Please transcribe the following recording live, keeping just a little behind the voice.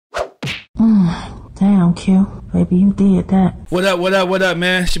Damn, Q. Baby, you did that. What up,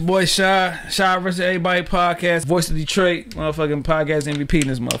 man? It's your boy Shad. Shad vs. Everybody podcast. Voice of Detroit. Motherfucking podcast MVP in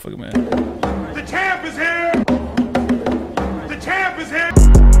this motherfucker, man. The champ is here! The champ is here!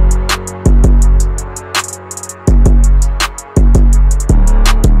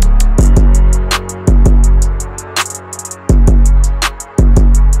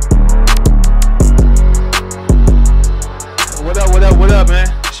 What up, man?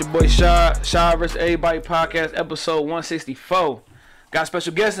 It's your boy Shad vs. Everybody podcast, episode 164. Got a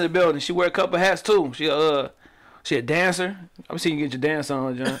special guest in the building. She wear a couple hats too. She a dancer. I'm seeing you get your dance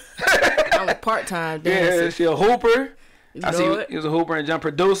on, John. I'm a part-time dancer. Yeah, she a hooper. I see it. you was a hooper and jump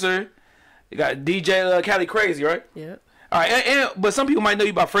producer. You got DJ Cali crazy, right? Yeah. All right, but some people might know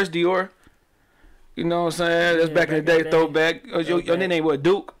you by Fresh Dior. You know what I'm saying? That's back in the day, throwback. Your name what,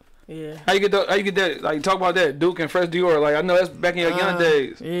 Duke? Yeah. How you get that? Like, talk about that, Duke and Fresh Dior. Like, I know that's back in your young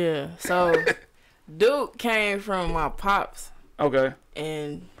days. Yeah. So, Duke came from my pops. Okay.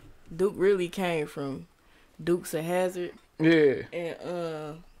 And Duke really came from Dukes of Hazzard. Yeah.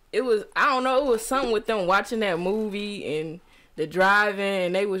 And it was, I don't know, it was something with them watching that movie and the driving,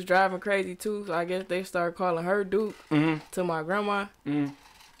 and they was driving crazy too. So I guess they started calling her Duke to my grandma.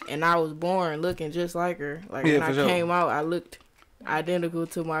 And I was born looking just like her. Like, when I came out, I looked identical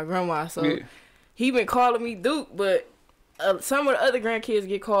to my grandma. So he been calling me Duke, but some of the other grandkids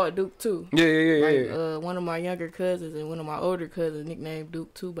get called Duke too. Yeah. One of my younger cousins and one of my older cousins nicknamed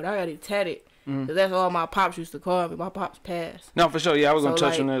Duke too, but I got it tatted because that's all my pops used to call me. My pops passed. No, for sure. Yeah, I was gonna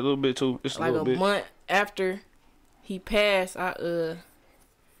touch on that a little bit too. Just a little bit. Like a month after he passed, I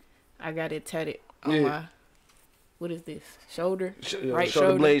got it tatted on my, what is this? Shoulder, right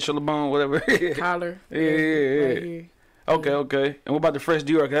shoulder blade, shoulder bone, whatever. Collar. Yeah. Right here. Okay. And what about the Fresh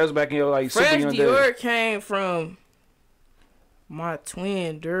Dior? Cause that was back in your like Fresh super young days. Dior came from my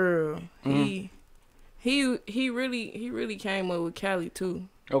twin Durrell. He really came up with Cali too.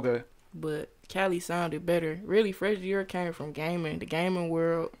 Okay. But Cali sounded better. Really, Fresh Dior came from gaming, the gaming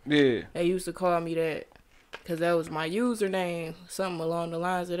world. Yeah. They used to call me that because that was my username, something along the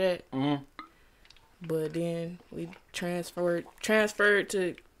lines of that. But then we transferred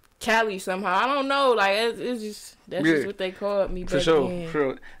to Cali somehow. I don't know. Like, it's just, that's just what they called me back then. For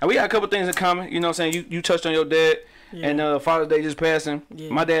sure. And we got a couple things in common. You know what I'm saying? You touched on your dad. Yeah. And Father's Day just passing.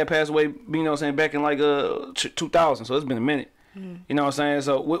 Yeah. My dad passed away, you know what I'm saying, back in like 2000. So it's been a minute. You know what I'm saying?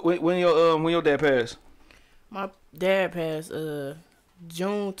 So when your dad passed? My dad passed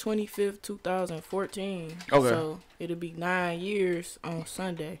June 25th, 2014. Okay. So it'll be 9 years on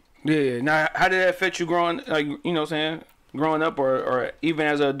Sunday. Yeah. Now, how did that affect you growing, like, you know what I'm saying, growing up or even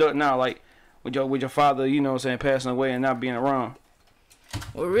as an adult now, like with your father, you know what I'm saying, passing away and not being around?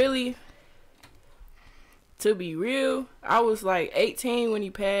 Well, really, to be real, I was like 18 when he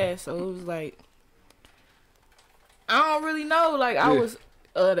passed, so it was like, I don't really know. Like, I was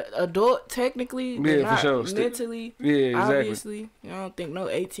an adult technically, but not for sure. Mentally. Yeah, exactly. Obviously, I don't think no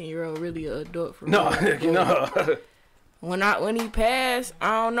 18-year-old really an adult for me. No, no. When he passed,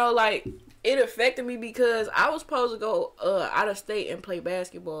 I don't know, like, it affected me because I was supposed to go out of state and play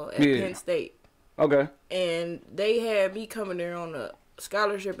basketball at Penn State. Okay. And they had me coming there on a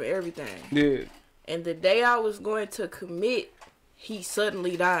scholarship and everything. Yeah. And the day I was going to commit, he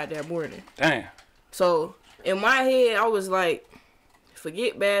suddenly died that morning. Damn. So, in my head, I was like,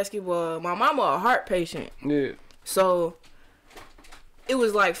 forget basketball. My mama a heart patient. Yeah. So, it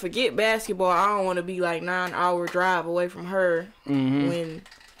was like, forget basketball. I don't want to be like 9-hour drive away from her when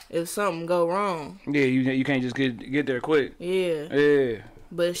if something go wrong. Yeah, you can't just get there quick. Yeah.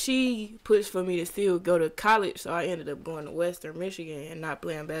 But she pushed for me to still go to college, so I ended up going to Western Michigan and not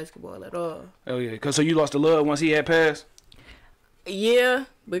playing basketball at all. Oh, yeah. So you lost the love once he had passed? Yeah,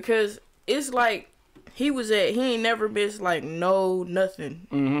 because it's like he ain't never missed, like, nothing.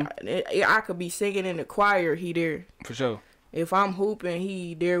 I could be singing in the choir, he there. For sure. If I'm hooping,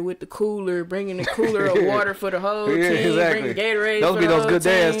 he there with the cooler, bringing the cooler of water for the whole team, exactly. bringing Gatorade those for be the those whole good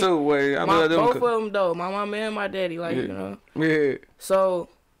team. dads, too. Both of them, though. My mama and my daddy, like, you know. Yeah. So,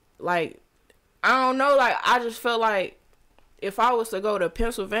 like, I don't know, like, I just felt like if I was to go to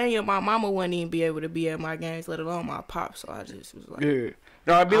Pennsylvania, my mama wouldn't even be able to be at my games, let alone my pops. So I just was like,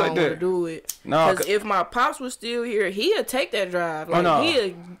 no, I'd be like that. I don't want to do it. No, because if my pops was still here, he'd take that drive. Like,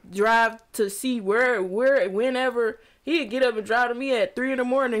 he'd drive to see whenever. He'd get up and drive to me at 3 in the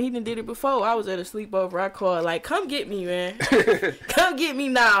morning. He done did it before. I was at a sleepover. I called, like, come get me, man. Come get me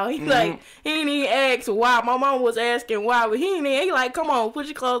now. He like, he ain't even ask why. My mom was asking why, but he like, come on, put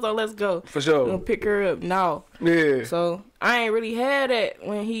your clothes on, let's go. For sure. I'm gonna pick her up now. Yeah. So, I ain't really had that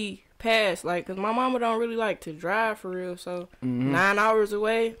when he passed, like, because my mama don't really like to drive for real. So, 9 hours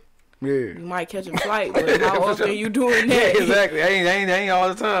away, Yeah. You might catch a flight, but how often you doing that? Yeah, exactly. I ain't all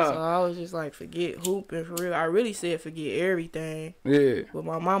the time. So I was just like, forget hooping for real. I really said forget everything. Yeah. But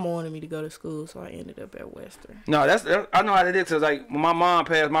my mama wanted me to go to school, so I ended up at Western. No, that's I know how that is. Cause like when my mom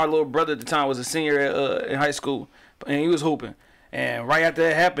passed, my little brother at the time was a senior in high school, and he was hooping. And right after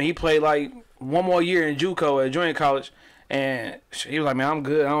that happened, he played like one more year in JUCO at junior college. And he was like, man, I'm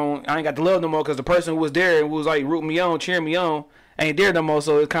good. I ain't got the love no more because the person who was there and was like rooting me on, cheering me on, ain't there no more.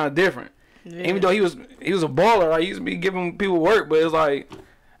 So it's kind of different. Yeah. Even though he was a baller, like, he used to be giving people work, but it's like,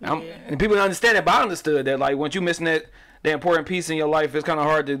 and people don't understand it. But I understood that, like, once you missing that important piece in your life, it's kind of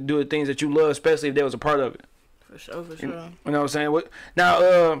hard to do the things that you love, especially if there was a part of it. For sure, for sure. You know what I'm saying?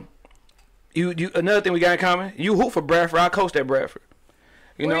 Now, you another thing we got in common. You hoop for Bradford. I coached at Bradford.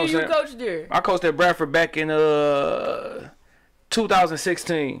 You know what I'm saying? Where you coached there? I coached at Bradford back in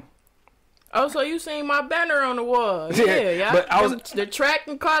 2016. Oh, so you seen my banner on the wall? Yeah. But I was the track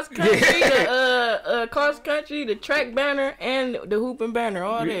and cross country, the cross country, the track banner, and the hooping banner,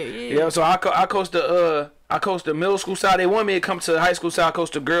 all that. Yeah. So I coached the middle school side. They wanted me to come to the high school side. I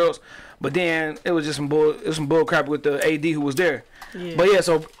coached the girls, but then it was just some bull crap with the AD who was there. Yeah. But yeah,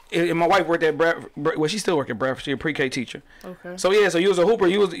 so and my wife worked at Bradford. Well, she still work at Bradford. She a pre-K teacher. Okay. So yeah, so you was a hooper.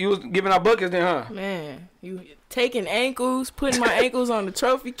 You was giving out buckets then, huh? Man, you taking ankles, putting my ankles on the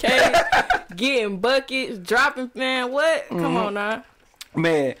trophy case, getting buckets, dropping. Man, what? Come on now.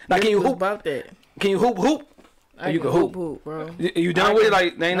 Man, now can you hoop about that? Can you hoop? You can hoop, bro. You done with it?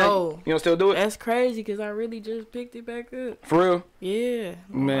 Like, no. You don't still do it? That's crazy because I really just picked it back up. For real? Yeah.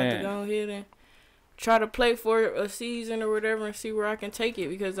 I'm about to go ahead and try to play for a season or whatever and see where I can take it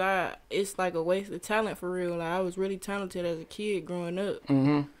because it's like a waste of talent for real. Like, I was really talented as a kid growing up.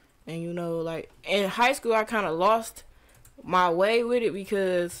 Mm-hmm. And, you know, like, in high school, I kind of lost my way with it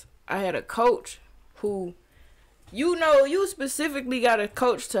because I had a coach who, you know, you specifically got to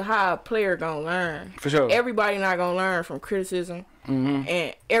coach to how a player gonna learn. For sure. Everybody not gonna learn from criticism. Mm-hmm.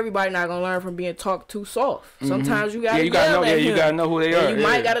 And everybody not gonna learn from being talked too soft. Mm-hmm. Sometimes you gotta yell at him. You gotta know who they are. You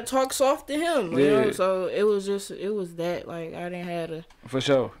might gotta talk soft to him. You know, so it was that, like, I didn't have to for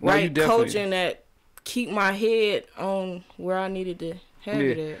sure coaching that keep my head on where I needed to have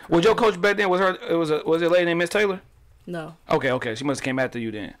it at. Was your coach back then was it a lady named Miss Taylor? No. Okay. She must have came after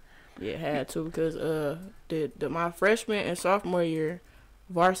you then. Yeah, had to because my freshman and sophomore year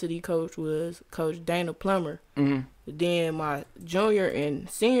varsity coach was Coach Dana Plummer. Mm-hmm. Then my junior and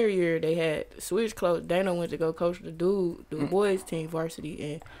senior year they had switch coach. Dana went to go coach the boys team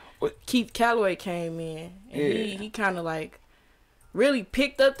varsity, and Keith Calloway came in, and he kind of like really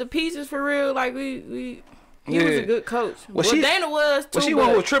picked up the pieces for real. Like he was a good coach. Dana was too. Was she one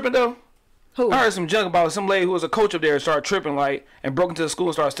who was tripping though? Who? I heard some junk about some lady who was a coach up there and started tripping like and broke into the school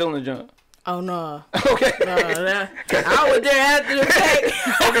and started stealing the junk. Oh no. Okay. No, I was there after the fact.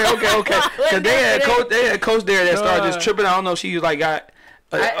 Okay. Cause they had a coach there that started just tripping. I don't know if she was like got.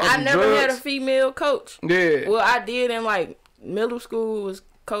 I never drugs. had a female coach. Yeah. Well, I did in like middle school was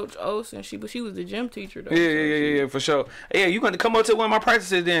Coach Olsen. She was the gym teacher though. Yeah, for sure. Yeah, you going to come up to one of my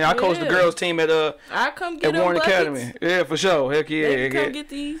practices then. I coached the girls team at Warren Academy. Yeah, for sure. Heck yeah. Come get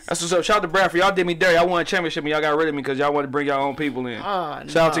these. That's what's up. Shout out to Bradford. Y'all did me dirty. I won a championship and y'all got rid of me because y'all wanted to bring y'all own people in.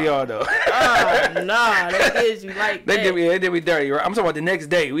 Shout out to y'all though. They did you like they did me dirty. Right? I'm talking about the next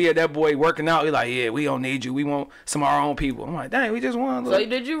day. We had that boy working out. He like, yeah, we don't need you. We want some of our own people. I'm like, dang, we just won. So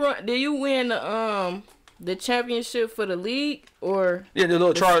did you win the championship for the league or the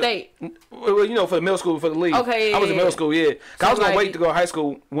little state? Well, you know, for the middle school, for the league. Okay, I was in middle school, Cause I was gonna wait to go to high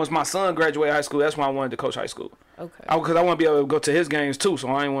school. Once my son graduated high school, that's when I wanted to coach high school. Okay. Because I want to be able to go to his games too, so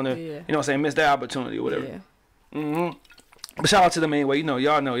I didn't want to, you know what I'm saying, miss that opportunity or whatever. Yeah. But shout out to them anyway. You know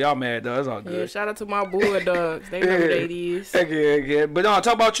y'all mad though. That's all good. Yeah, shout out to my Bulldogs. They know what it is. Heck yeah. But no,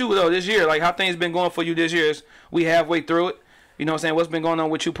 talk about you though this year. Like how things been going for you this year. We halfway through it. You know what I'm saying? What's been going on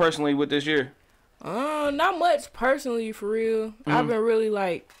with you personally with this year? Not much personally for real. Mm-hmm. I've been really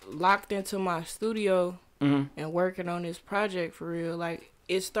like locked into my studio and working on this project for real. Like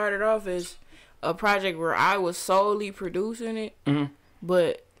it started off as a project where I was solely producing it,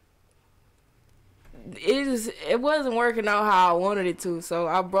 but it wasn't working out how I wanted it to. So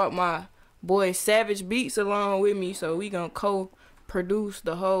I brought my boy Savage Beats along with me, so we gonna co-produce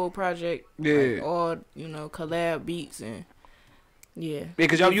the whole project. Yeah, like all collab beats and. Yeah,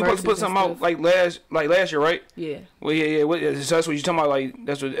 because you supposed to put something out like last year, right? Yeah. Well, yeah. So that's what you talking about? Like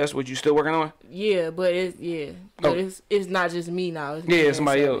that's what you still working on? Yeah, but it's not just me now. It's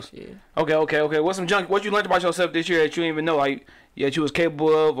somebody else. Yeah. Okay. What's some junk? What you learned about yourself this year that you didn't even know, like that you was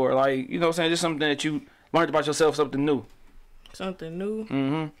capable of, or like you know what I'm saying, just something that you learned about yourself, something new. Something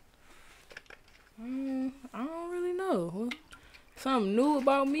new. I don't really know. Something new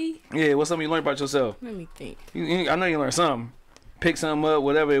about me? Yeah, what's something you learned about yourself? Let me think. I know you learned something. Pick something up,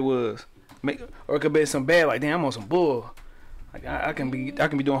 whatever it was. Or it could be some bad, like, damn, I'm on some bull. Like, I can be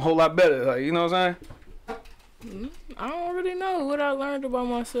doing a whole lot better. Like, you know what I'm saying? I don't really know what I learned about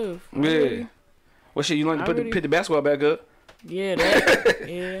myself. Yeah. Well, shit, you learned to pick the basketball back up. Yeah, that.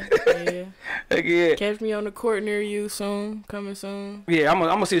 yeah. Heck yeah. Catch me on the court near you soon. Coming soon. Yeah, I'm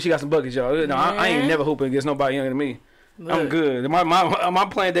gonna see if she got some buckets, y'all. No, I ain't never hooping against nobody younger than me. Look, I'm good. My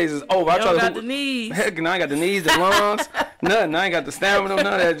playing days is over. I try to got the knees. Heck, no, I ain't got the knees, the lungs, nothing. I ain't got the stamina,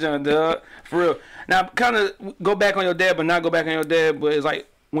 none of that junk, dog. For real. Now, kind of go back on your dad, but not go back on your dad. But it's like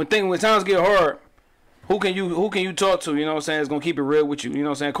when times get hard, who can you talk to? You know what I'm saying? It's gonna keep it real with you. You know what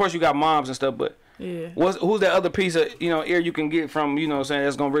I'm saying? Of course, you got moms and stuff, but yeah, who's that other piece of ear you can get from? You know what I'm saying?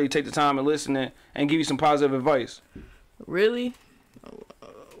 That's gonna really take the time and listen and give you some positive advice. Really?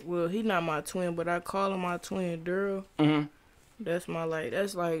 Well, he not my twin, but I call him my twin, Daryl. That's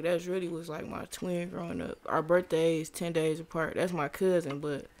that's really was like my twin growing up. Our birthdays 10 days apart. That's my cousin,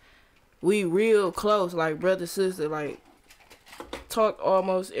 but we real close, like brother sister. Like talk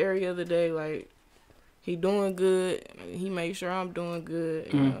almost every other day. Like he doing good. He make sure I'm doing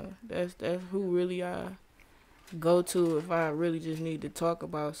good. You know, that's who really I go to if I really just need to talk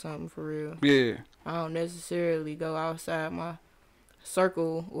about something for real. Yeah. I don't necessarily go outside my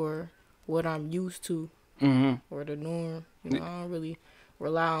circle or what I'm used to or the norm. You know, I don't really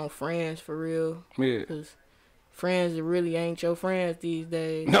rely on friends for real. Yeah. Because friends that really ain't your friends these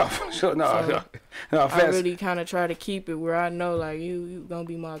days. No, for sure. No, I really kind of try to keep it where I know, like, you gonna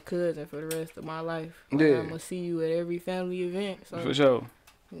be my cousin for the rest of my life. Like, I'm gonna see you at every family event. So for sure.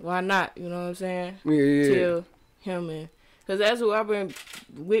 Why not? You know what I'm saying? Yeah. Tell him and... Because that's who I've been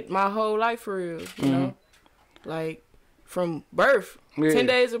with my whole life for real, you know? Like, from birth, 10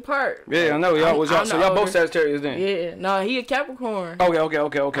 days apart. Yeah, like, I know. So y'all both Sagittarius then? Yeah. No, he a Capricorn.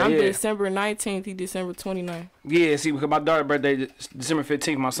 Okay. I'm December 19th. He December 29th. Yeah, see, because my daughter's birthday December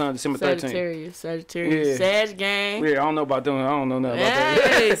 15th. My son December 13th. Sagittarius. Yeah. Sag gang. Yeah, I don't know about them. I don't know nothing about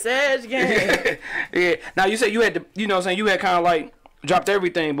that. Hey, Sag gang. Yeah. Now, you said you had to, you know what I'm saying, you had kind of like dropped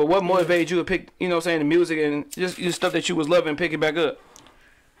everything, but what motivated you to pick, you know what I'm saying, the music and just stuff that you was loving, pick it back up?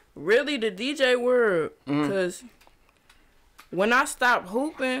 Really, the DJ world. Because when I stopped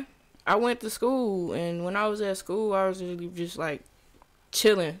hooping, I went to school, and when I was at school, I was really just like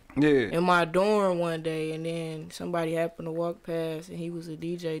chilling in my dorm one day, and then somebody happened to walk past, and he was a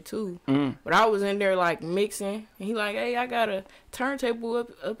DJ too. But I was in there like mixing, and he like, hey, I got a turntable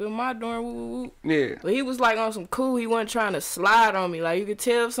up in my dorm. Woo, woo, woo. Yeah. But he was like on some cool. He wasn't trying to slide on me. Like you could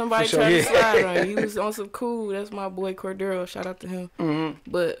tell if somebody trying to slide on you. He was on some cool. That's my boy Cordero. Shout out to him.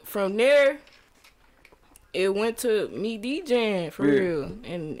 But from there, it went to me DJing for real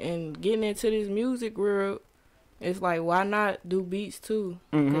and getting into this music world. It's like, why not do beats too?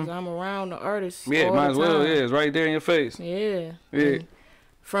 Because I'm around the artists. Yeah, all might the as well. time. Yeah, it's right there in your face. Yeah. And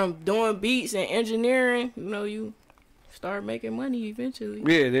from doing beats and engineering, you know, you start making money eventually.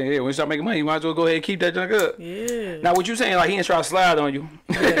 Yeah. When you start making money, you might as well go ahead and keep that junk up. Yeah. Now, what you saying, like, he ain't try to slide on you.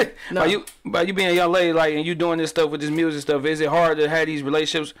 Yeah. No. By you being a young lady, like, and you doing this stuff with this music stuff, is it hard to have these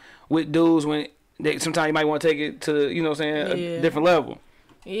relationships with dudes when sometimes you might want to take it to, you know what I'm saying, a different level?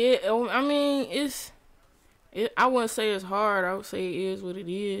 Yeah, I mean, I wouldn't say it's hard. I would say it is what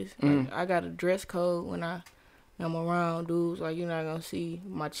it is. Like, I got a dress code when I'm around dudes. Like, you're not gonna see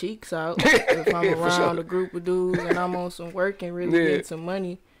my cheeks out if I'm around a group of dudes and I'm on some work and really get some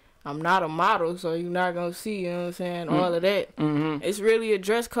money. I'm not a model, so you're not gonna see, you know what I'm saying, all of that. It's really a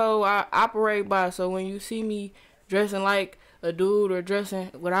dress code I operate by. So when you see me dressing like a dude or dressing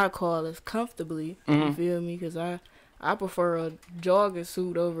what I call as comfortably, you feel me? Because I prefer a jogging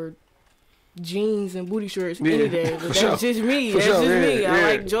suit over jeans and booty shorts any day. But that's just me. That's just me. I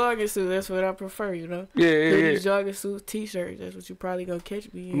like jogging suits. That's what I prefer, you know? Hoodies, jogging suits, t-shirts. That's what you probably gonna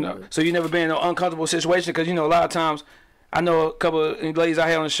catch me in. No. So you never been in an uncomfortable situation? Because, you know, a lot of times, I know a couple of ladies I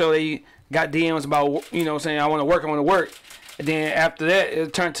had on the show, they got DMs about, you know what I'm saying, I want to work. And then after that,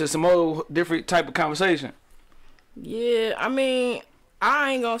 it turned to some other different type of conversation. Yeah, I mean,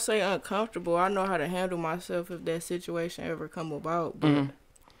 I ain't gonna say uncomfortable. I know how to handle myself if that situation ever come about. But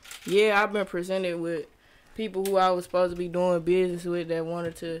yeah, I've been presented with people who I was supposed to be doing business with that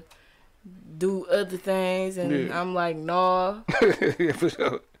wanted to do other things, and I'm like, nah. Yeah, for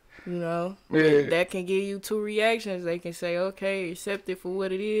sure. You know, that can give you two reactions. They can say, okay, accept it for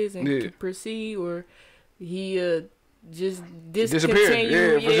what it is and proceed, or he just discontinue.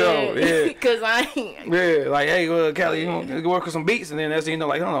 Yeah, for sure. Yeah, because I ain't. Yeah, like, hey, Cali, you want to work with some beats, and then that's, you know,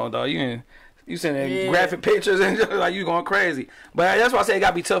 like, hold on, dog, you sending graphic pictures and just, like, you going crazy. But that's why I say it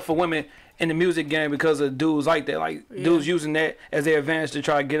gotta be tough for women in the music game because of dudes like that. Like dudes using that as their advantage to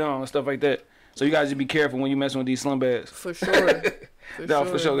try to get on and stuff like that. So you guys just be careful when you messing with these slum bags. For sure.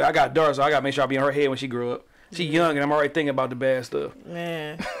 For sure. I got a daughter, so I gotta make sure I be in her head when she grew up. She young, and I'm already thinking about the bad stuff.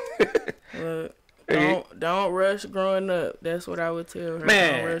 Man, look, don't rush growing up. That's what I would tell her.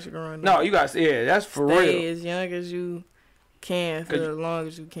 Man, don't rush growing up. No, you guys, that's for real. Stay as young as you can for as long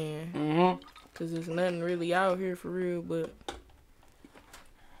as you can. Cause there's nothing really out here for real, but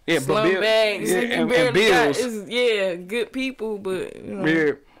slum bags and bills. Good people, but you know.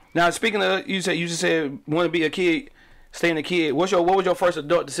 Yeah. Now speaking of, you just said want to be a kid, staying a kid. What was your first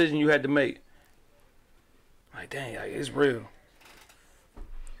adult decision you had to make? Like, dang, like, it's real.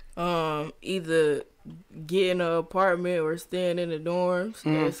 Either getting an apartment or staying in the dorms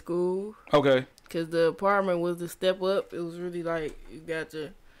at school. Okay. Cause the apartment was the step up. It was really like you got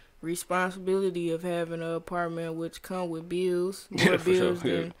the responsibility of having an apartment, which come with bills, more bills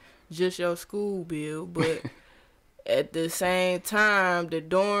than just your school bill. But at the same time, the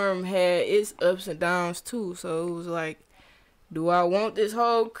dorm had its ups and downs too. So it was like, do I want this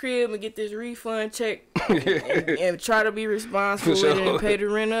whole crib and get this refund check and try to be responsible with it and pay the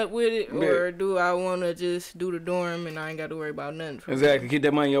rent up with it? Or do I want to just do the dorm and I ain't got to worry about nothing? Exactly. Keep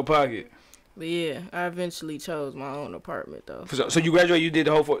that money in your pocket. But yeah, I eventually chose my own apartment though. So you graduated, you did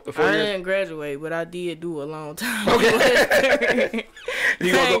the whole 4 years? I didn't graduate, but I did do a long time. Okay. I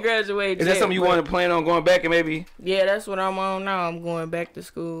ain't graduated. Is that something you want to plan on going back and maybe? Yeah, that's what I'm on now. I'm going back to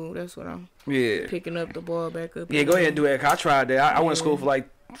school. That's what I'm picking up the ball back up. Yeah, go ahead and do that. 'Cause I tried that. I went to school for like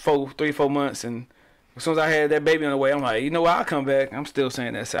 3-4 months, and as soon as I had that baby on the way, I'm like, you know what? I'll come back. I'm still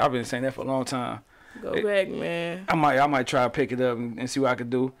saying that. I've been saying that for a long time. Go back, man. I might try to pick it up and see what I could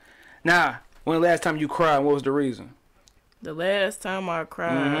do. Now, when the last time you cried, what was the reason? The last time I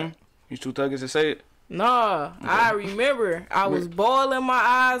cried. You too thuggish to say it? Nah, I remember I was bawling my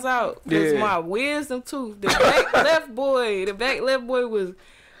eyes out because my wisdom tooth, the back left boy was,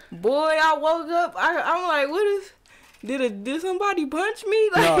 boy, I woke up, I'm like, what is, did somebody punch me?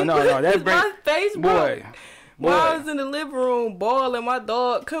 Like, no, that's my face broke. Boy. While I was in the living room bawling, my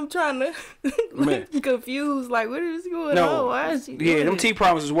dog come trying to confused, like, what is going on? Why is she doing them this? teeth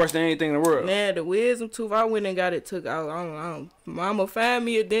problems is worse than anything in the world. Man, the wisdom tooth, I went and got it took out. Mama, find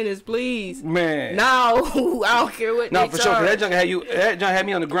me a dentist, please. Man. No, I don't care what they for sure. That junk had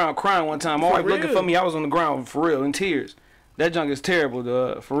me on the ground crying one time. My wife looking for me. I was on the ground for real, in tears. That junk is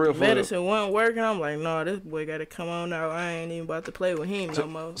terrible, for real. Medicine wasn't working. I'm like, no, this boy got to come on out. I ain't even about to play with him no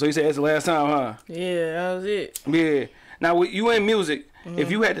more. So you said it's the last time, huh? Yeah, that was it. Yeah. Now, you in music,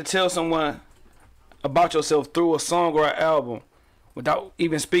 if you had to tell someone about yourself through a song or an album, without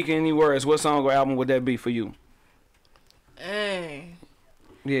even speaking any words, what song or album would that be for you? Dang.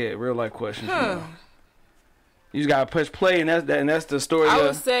 Yeah, real life questions. You know. You just gotta push play, and that's the story. I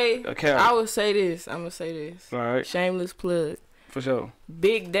would say this. I'm gonna say this. All right. Shameless plug. For sure.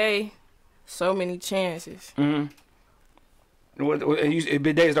 Big Day, So Many Chances. And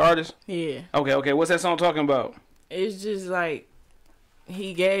Big Day is the artist? Yeah. Okay. What's that song talking about? It's just like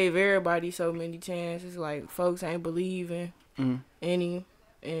he gave everybody so many chances. Like folks ain't believing in him,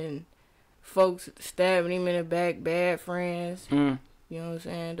 and folks stabbing him in the back. Bad friends. You know what I'm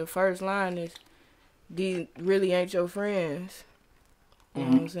saying? The first line is, "These really ain't your friends." You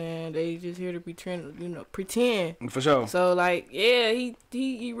know what I'm saying? They just here to pretend. For sure. So like, yeah,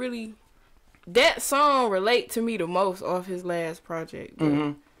 he really, that song relate to me the most off his last project.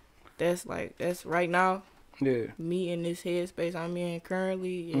 That's right now. Yeah. Me in this headspace I'm in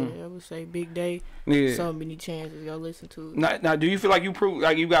currently. Yeah, I would say Big Day. Yeah. So Many Chances. Go listen to it. Now, do you feel like you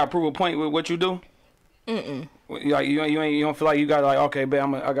gotta prove a point with what you do? Like you don't feel like you gotta okay, but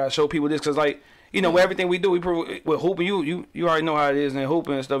I gotta show people this because like. You know, with everything we do, we prove with hooping. You already know how it is and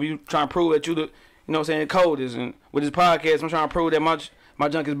hooping and stuff. You trying to prove that you what I'm saying, coldest. And with this podcast, I'm trying to prove that my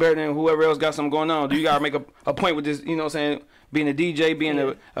junk is better than whoever else got something going on. Do you gotta make a point with this? You know what I'm saying? Being a DJ,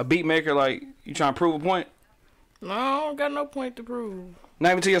 being a beat maker, like you trying to prove a point? No, I don't got no point to prove.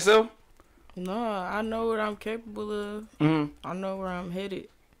 Not even to yourself? No, I know what I'm capable of. I know where I'm headed.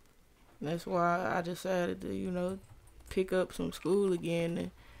 That's why I decided to pick up some school again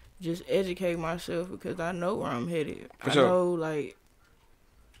and just educate myself because I know where I'm headed. I know, like,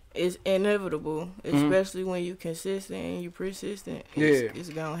 it's inevitable, especially when you're consistent and you're persistent. It's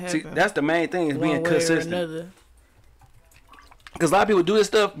going to happen. See, that's the main thing is being consistent. Because a lot of people do this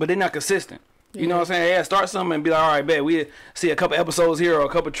stuff, but they're not consistent. You know what I'm saying? Yeah, start something and be like, all right, bet we see a couple episodes here or a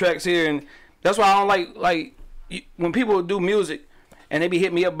couple tracks here. And that's why I don't like when people do music, and they be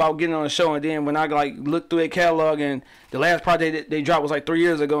hitting me up about getting on a show, and then when I like look through their catalog and the last project they dropped was like 3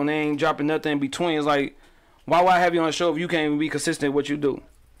 years ago and they ain't dropping nothing in between, it's like, why would I have you on a show if you can't even be consistent with what you do?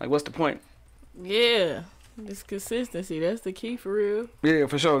 Like, what's the point? Yeah, it's consistency. That's the key for real. Yeah,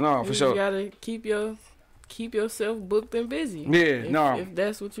 for sure. No, for sure. You gotta keep yourself booked and busy. Yeah, if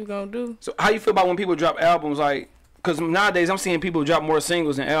that's what you gonna do. So how you feel about when people drop albums? Like, because nowadays I'm seeing people drop more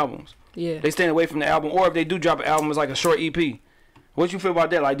singles than albums. Yeah. They stand away from the album, or if they do drop an album, it's like a short EP. What you feel about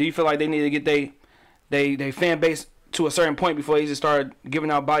that? Like, do you feel like they need to get they fan base to a certain point before they just start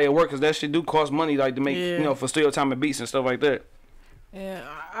giving out body of work? Because that shit do cost money, like to make for studio time and beats and stuff like that. Yeah,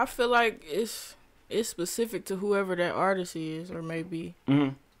 I feel like it's specific to whoever that artist is, or maybe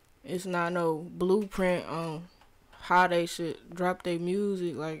it's not no blueprint on how they should drop their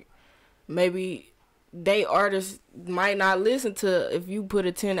music. Like, maybe they artists might not listen to if you put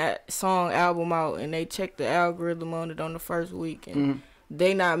a 10-song album out and they check the algorithm on it on the first week and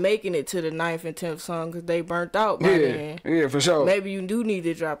they not making it to the 9th and 10th song because they burnt out by then. Yeah, for sure. Maybe you do need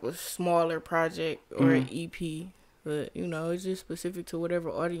to drop a smaller project or an EP, but it's just specific to whatever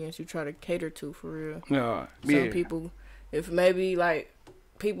audience you try to cater to for real. Some people, if maybe like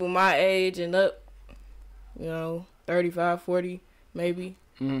people my age and up, 35, 40 maybe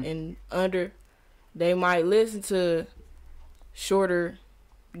and under, they might listen to shorter,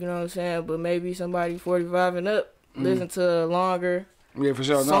 you know what I'm saying, but maybe somebody 45 and up listen to a longer for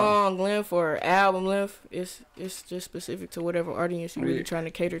sure. song length or album length. It's just specific to whatever audience you're really trying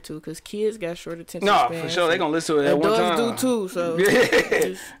to cater to, because kids got short attention spans. For sure. They gonna listen to it at one time. Adults do too, so.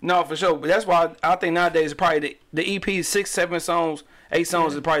 For sure. But that's why I think nowadays probably the EP 6, 7 songs, 8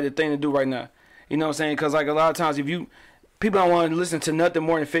 songs is probably the thing to do right now. You know what I'm saying? Because like a lot of times people don't want to listen to nothing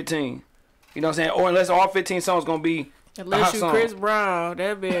more than 15. You know what I'm saying? Or unless all 15 songs gonna be unless you Chris Brown,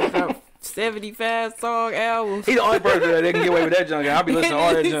 that man got 75 song albums. He the only person that they can get away with that junk. I'll be listening to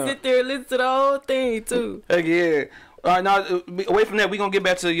all that junk. Sit there and listen to the whole thing too. Heck yeah. All right, now away from that, we gonna get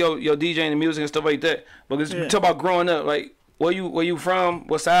back to your DJing and music and stuff like that. But let's talk about growing up. Like, where you from?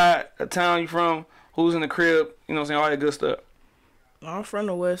 What side of town you from? Who's in the crib? You know what I'm saying? All that good stuff. I'm from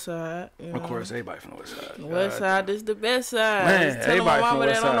the west side. Of course, everybody from the west side. The west side is the best side. Man, everybody from the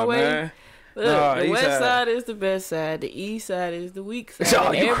west side, man. Look, the west side is the best side. The east side is the weak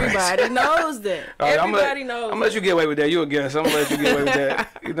side. Everybody knows that. Right, Everybody knows. I'm gonna let you get away with that. You a guess. I'm gonna let you get away with that.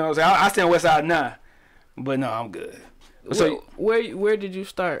 You know what I'm saying? I stay on west side now, but no, I'm good. So where did you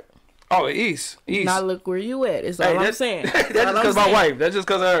start? Oh, east. Now look where you at. It's all I'm saying. That's just because my wife. That's just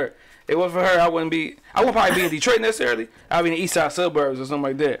because of her. It wasn't for her, I wouldn't probably be in Detroit necessarily. I'd be in the east side suburbs or something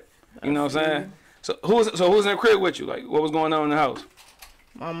like that. You know what I'm saying? So who's in the crib with you? Like, what was going on in the house?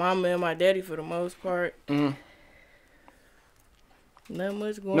 My mama and my daddy for the most part. Not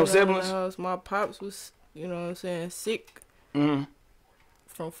much going on siblings? in the house. My pops was, you know what I'm saying, sick. From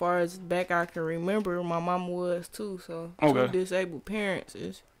far as back I can remember, my mama was too. So 2 disabled parents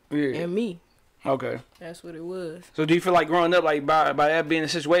and me. Okay. That's what it was. So do you feel like growing up, like by that being a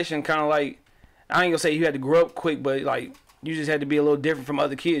situation, kind of like, I ain't gonna say you had to grow up quick, but like you just had to be a little different from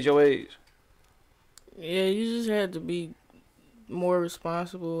other kids your age? Yeah, you just had to be more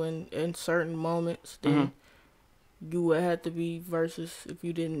responsible in certain moments than you would have to be versus if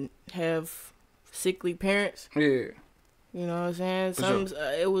you didn't have sickly parents. Yeah. You know what I'm saying?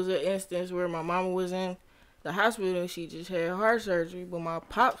 It was an instance where my mama was in the hospital and she just had heart surgery, but my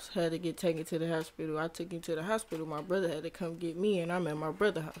pops had to get taken to the hospital. I took him to the hospital. My brother had to come get me, and I'm at my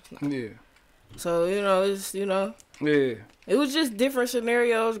brother's house now. Yeah. So, it's, Yeah. It was just different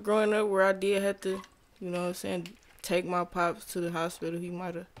scenarios growing up where I did have to, you know what I'm saying, take my pops to the hospital. He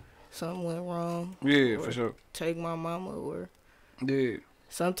might have, something went wrong. Yeah, for sure. Take my mama or... Yeah.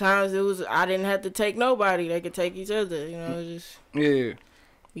 Sometimes I didn't have to take nobody. They could take each other, just... Yeah.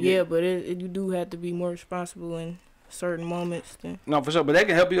 Yeah, but you do have to be more responsible in certain moments. No, for sure. But that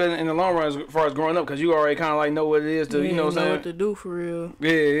can help you in the long run as far as growing up, because you already kind of like know what it is to, you know what I'm saying? Know what to do for real.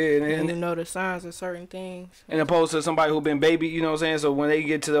 Yeah. And you know the signs of certain things. And opposed to somebody who been baby, you know what I'm saying? So when they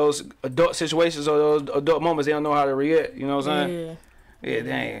get to those adult situations or those adult moments, they don't know how to react, you know what I'm saying? Yeah,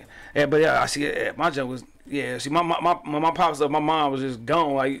 dang. Yeah, but I see, my job was, see, my pop stuff, my mom was just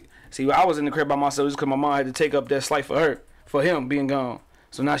gone. Like, see, I was in the crib by myself just because my mom had to take up that slight for him being gone.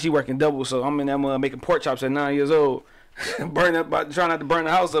 So now she working double, so I'm in that making pork chops at 9 years old, trying not to burn the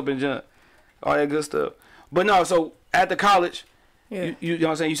house up and junk, all that good stuff. But no, so after college, you know what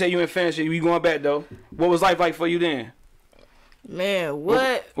I'm saying? You say you in finish it, you going back though. What was life like for you then? Man,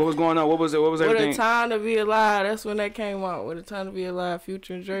 what was going on? What was everything? What a Time to Be Alive. That's when that came out. What a Time to Be Alive,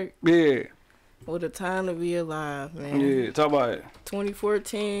 Future and Drake. Yeah. What a time to be alive, man. Yeah, talk about it.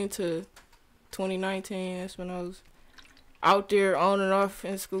 2014 to 2019. That's when I was out there on and off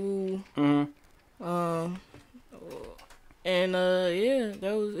in school. And it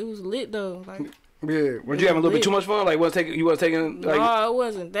was lit though. Like Yeah. Were you having a little bit too much fun? Like, you wasn't taking like? No, it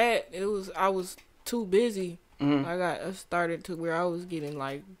wasn't that. It was I was too busy. I started to where I was getting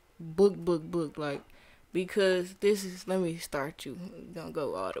like book like, because this is, let me start you. We're gonna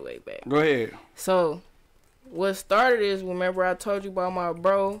go all the way back. Go ahead. So what started is, remember I told you about my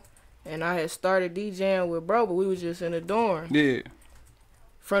bro, and I had started DJing with bro, but we was just in the dorm. Yeah.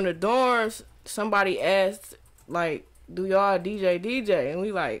 From the dorms, somebody asked, like, do y'all DJ? And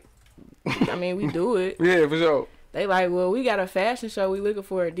we like, I mean, we do it. Yeah, for sure. They like, well, we got a fashion show. We looking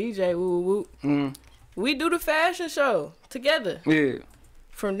for a DJ. Woo. We do the fashion show together. Yeah.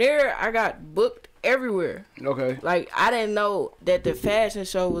 From there, I got booked everywhere. Okay. Like, I didn't know that the fashion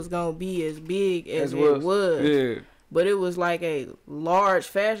show was going to be as big as it was. Yeah. But it was like a large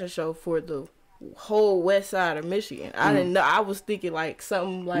fashion show for the whole west side of Michigan. I didn't know. I was thinking like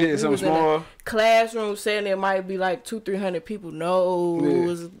something like, yeah, something small. In a classroom saying there might be like 200-300 people. No, it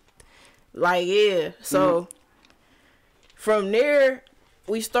was like, yeah. So from there,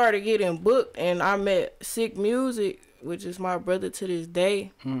 we started getting booked, and I met Sick Music, which is my brother to this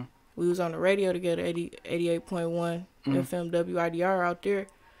day. We was on the radio together, 88.1 FM WIDR out there.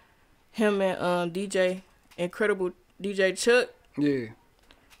 Him and Incredible DJ Chuck. Yeah.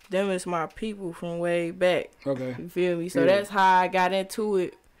 Them is my people from way back. Okay. You feel me? So that's how I got into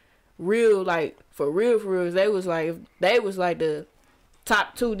it. Real, like, for real. They was like the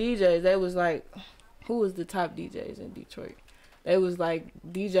top 2 DJs. They was like, who was the top DJs in Detroit? They was like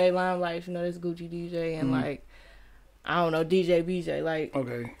DJ Limelight, you know, this Gucci DJ, and like, I don't know, DJ BJ. Like,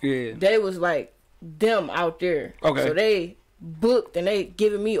 okay, yeah. They was like them out there. Okay. So they booked, and they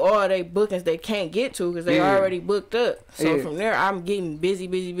giving me all they bookings they can't get to because they already booked up. So from there, I'm getting busy.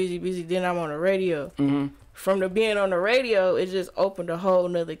 Then I'm on the radio. From the being on the radio, it just opened a whole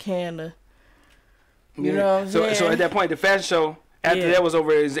nother can of, you know what I'm saying? So at that point, the fashion show, after that was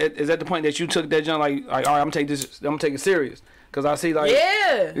over, is that the point that you took that jump, like all right, I'm gonna take it serious, because I see like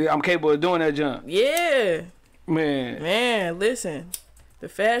I'm capable of doing that jump. Yeah. Man, listen, the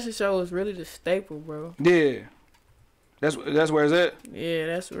fashion show was really the staple, bro. Yeah. That's where it's at. Yeah,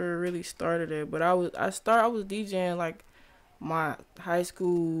 that's where it really started at. But I was DJing like my high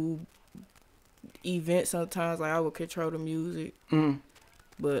school event sometimes. Like, I would control the music.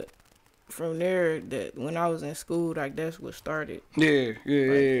 But from there, that when I was in school, like, that's what started. Yeah.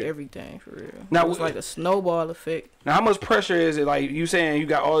 Everything for real. Now, it was like a snowball effect. Now, how much pressure is it? Like, you saying you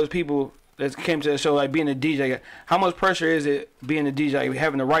got all those people that came to the show, like being a DJ. How much pressure is it being a DJ, like,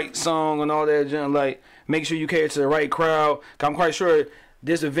 having the right song and all that junk, like make sure you cater to the right crowd? Cause I'm quite sure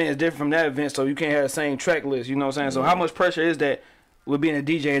this event is different from that event, so you can't have the same track list. You know what I'm saying? So how much pressure is that with being a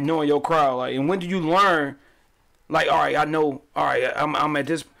DJ and knowing your crowd? Like, and when do you learn? Like, all right, I know. All right, I'm at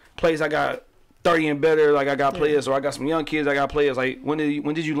this place. I got 30 and better. Like, I got players, or I got some young kids. I got players. Like, when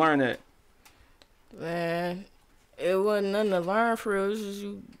did you learn that? Man, it wasn't nothing to learn for real. It was just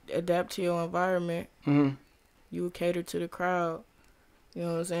you adapt to your environment. You would cater to the crowd. You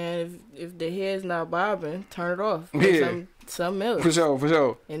know what I'm saying? If the head's not bobbing, turn it off. Something else. For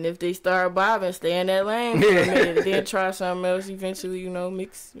sure. And if they start bobbing, stay in that lane for a minute. Then try something else eventually, you know,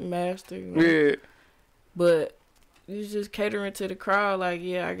 mix, master. You know? Yeah. But you just catering to the crowd. Like,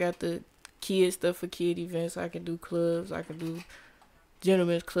 I got the kid stuff for kid events. I can do clubs. I can do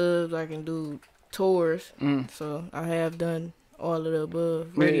gentlemen's clubs. I can do tours. So I have done all of the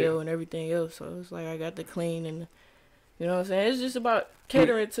above, radio and everything else. So it's like I got the clean and you know what I'm saying? It's just about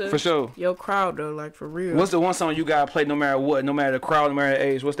catering to your crowd though, like for real. What's the one song you gotta play no matter what, no matter the crowd, no matter the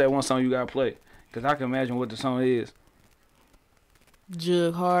age? What's that one song you gotta play? Because I can imagine what the song is.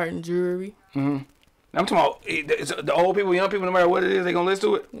 Jug Heart and Jewelry. I'm talking about the old people, young people, no matter what it is, they gonna listen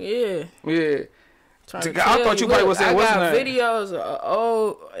to it? Yeah. I thought you probably was saying, what's that? I got videos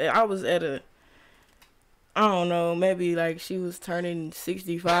I was at I don't know, maybe like she was turning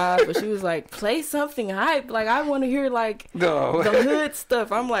 65, but she was like, play something hype. Like, I want to hear like the hood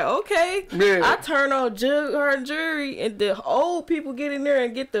stuff. I'm like, okay. I turn on Jug Heart and Jewelry, and the old people get in there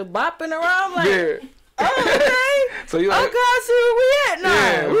and get the bopping around. Like, okay. So you like, okay, I see where we at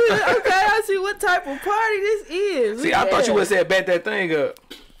now. Okay, I see what type of party this is. See, I thought you would have said back that thing up.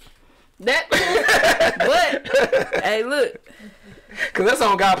 But hey, look. Cause that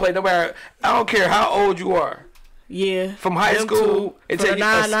song gotta play no matter. I don't care how old you are. Yeah. From high school until the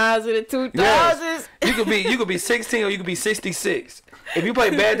 99s and the 2000s. Yes. You could be 16 or you could be 66. If you play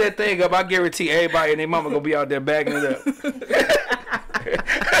Bad That Thing Up, I guarantee everybody and their mama gonna be out there bagging it up.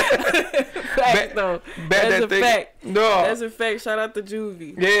 Fact though. That's a fact. No. That's a fact. Shout out to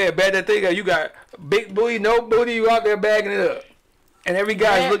Juvie. Yeah, Bad That Thing Up. You got big booty, no booty. You out there bagging it up. And every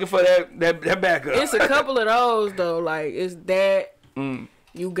guy's looking for that backup. It's a couple of those though. Like, it's that.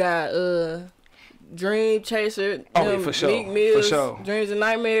 You got Dream Chaser. Oh, yeah, for sure. Meek Mills, For sure. Dreams and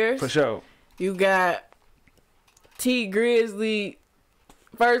Nightmares. For sure. You got T Grizzly.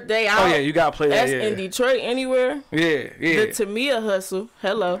 First Day Out. Oh yeah, you gotta play that. That's in Detroit anywhere. Yeah, yeah. The Tamia Hustle.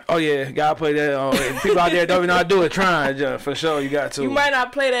 Hello. Oh yeah, gotta play that. People out there don't even know how to do it. Trying, yeah, for sure, you got to. You might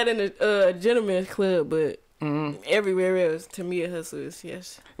not play that in the gentleman's club, but everywhere else, Tamia Hustle is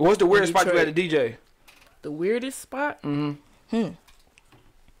yes. What's the weirdest spot you had to DJ? The weirdest spot? Huh.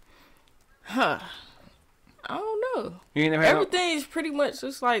 I don't know. You ain't never had Everything's pretty much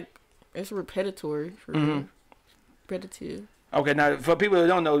just like it's repetitive for real. Repetitive. Okay, now for people that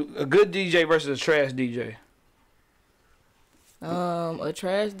don't know, a good DJ versus a trash DJ. A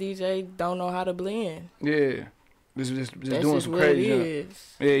trash DJ don't know how to blend. Yeah, just That's doing just some what crazy. it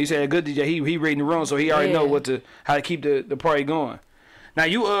is. Yeah, you said a good DJ. He reading the room, so he already know how to keep the party going. Now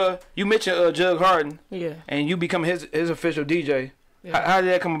you mentioned Jug Harden. Yeah. And you become his official DJ. Yeah. How did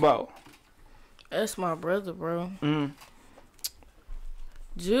that come about? That's my brother, bro.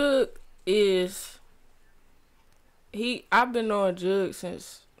 Jug is I've been knowing Jug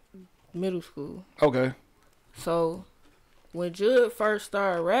since middle school. Okay. So when Jug first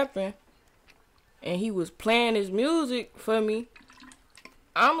started rapping and he was playing his music for me,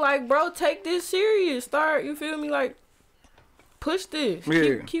 I'm like, bro, take this serious. Start, you feel me? Like, push this.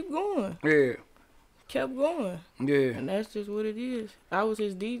 Yeah. Keep going. Yeah. Kept going. Yeah. And that's just what it is. I was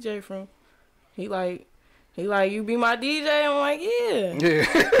his DJ from, he like, you be my DJ? I'm like, yeah. Yeah.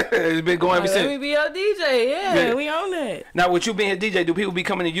 It's been going ever since. Let me be your DJ. Yeah, we on that. Now, with you being a DJ, do people be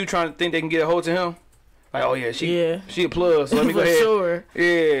coming to you trying to think they can get a hold to him? Like, oh yeah, she a plug, so let me go ahead. For sure.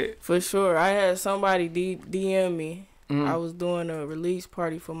 Yeah. For sure. I had somebody DM me. I was doing a release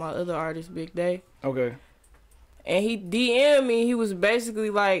party for my other artist, Big Day. Okay. And he DM'd me. He was basically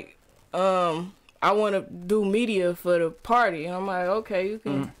like, I want to do media for the party. And I'm like, okay, you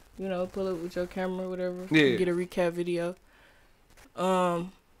can, pull up with your camera or whatever. Yeah. Get a recap video.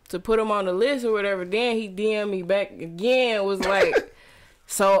 To put him on the list or whatever. Then he DM'd me back again. Was like,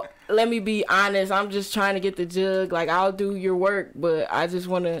 so let me be honest. I'm just trying to get the Jug. Like, I'll do your work, but I just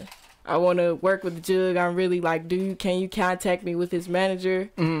want to work with the Jug. I'm really like, can you contact me with his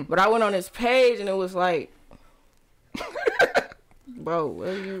manager? But I went on his page and it was like, bro,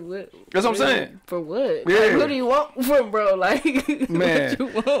 what? That's what I'm saying. For what? Yeah. Like, what do you want from bro? Like, man, what you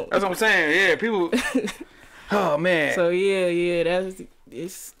want? That's what I'm saying. Yeah, people. Oh man. So yeah,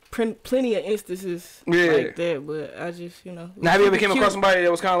 it's plenty of instances like that. But I just, Now, have you ever came across somebody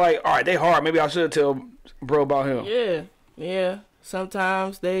that was kind of like, all right, they hard. Maybe I should tell bro about him. Yeah.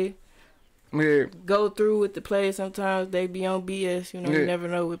 Sometimes they go through with the play. Sometimes they be on BS. You never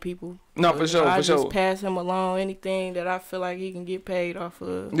know with people. No, for sure. I just pass him along anything that I feel like he can get paid off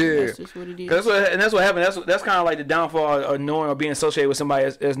of. Yeah, that's just what it is. That's what happened. That's kind of like the downfall of knowing or being associated with somebody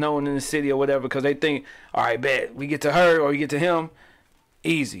that's known in the city or whatever, because they think, all right, bet we get to her or we get to him,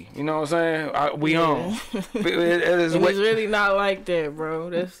 easy. You know what I'm saying? We on. It's really not like that, bro.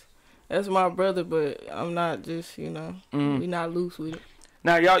 That's my brother, but I'm not just we not loose with it.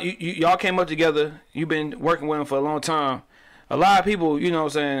 Now y'all came up together. You've been working with him for a long time. A lot of people, you know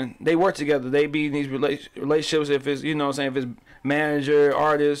what I'm saying, they work together. They be in these relationships, if it's, you know what I'm saying, if it's manager,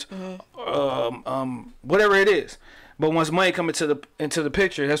 artist, whatever it is. But once money come into the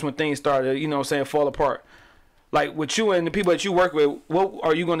picture, that's when things start to, you know what I'm saying, fall apart. Like with you and the people that you work with, what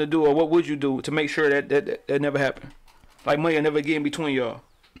are you going to do or what would you do to make sure that never happen? Like money will never get in between y'all.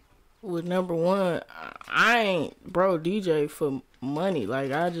 Well, number one, I ain't DJ for money.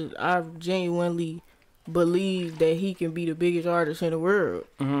 Like I genuinely believe that he can be the biggest artist in the world.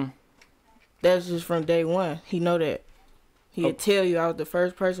 That's just from day one. He know that. He'll tell you I was the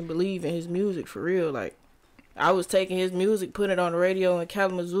first person to believe in his music for real. Like I was taking his music, putting it on the radio in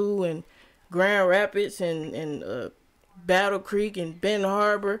Kalamazoo and Grand Rapids and Battle Creek and Ben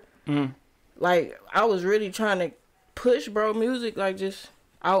Harbor. Like I was really trying to push bro music, like just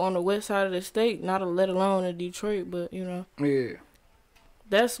out on the west side of the state, not let alone in Detroit, but Yeah.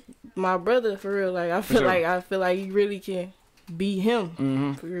 That's my brother for real. Like I feel like he really can be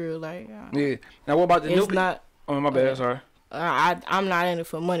him for real. Like yeah. Now what about the new? Not. Oh my bad. Sorry. I'm not in it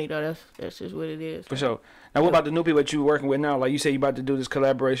for money though. That's just what it is. For sure. Now what about the new people that you working with now? Like you say you about to do this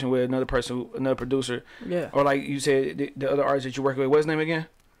collaboration with another person, another producer. Yeah. Or like you said the other artist that you working with. What's his name again?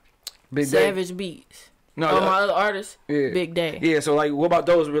 Big Savage Day? Beats. No, my other artist, Big Day. Yeah, so like, what about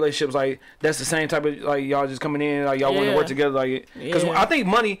those relationships? Like, that's the same type of like y'all just coming in, like y'all want to work together, like, because I think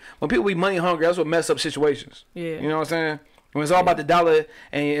when people be money hungry, that's what mess up situations. Yeah, you know what I'm saying? When it's all about the dollar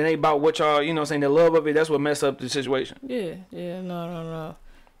and it ain't about what y'all, you know, what I'm saying, the love of it, that's what mess up the situation. Yeah, no.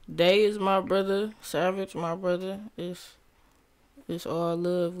 Day is my brother, Savage, my brother. It's all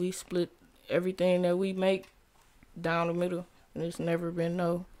love. We split everything that we make down the middle, and it's never been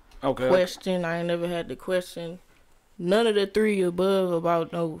no Okay. question. I ain't never had to question none of the three above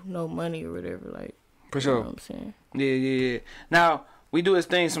about no money or whatever. Like, For sure. You know what I'm saying? Yeah. Now, we do this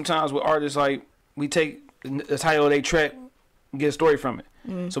thing sometimes with artists, like, we take the title of their track and get a story from it.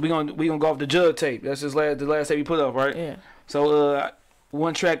 So we gonna go off the Jug tape. That's the last tape we put up, right? Yeah. So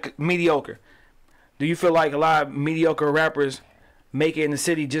one track, Mediocre. Do you feel like a lot of mediocre rappers make it in the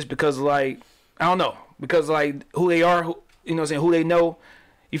city just because of, like, I don't know, because like who they are, you know what I'm saying, who they know?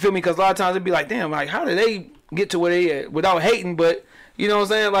 You feel me? Because a lot of times it'd be like, damn, like, how did they get to where they at without hating? But you know what I'm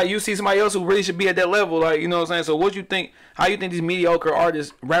saying? Like, you see somebody else who really should be at that level, like, you know what I'm saying? So what you think, how you think these mediocre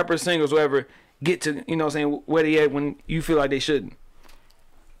artists, rappers, singers, whatever, get to, you know what I'm saying, where they at when you feel like they shouldn't?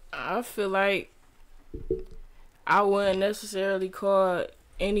 I feel like I wouldn't necessarily call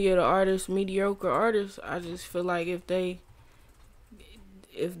any of the artists mediocre artists. I just feel like if they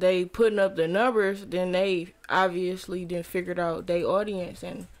putting up the numbers, then they obviously then figured out their audience,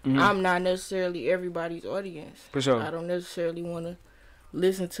 and I'm not necessarily everybody's audience. For sure. I don't necessarily want to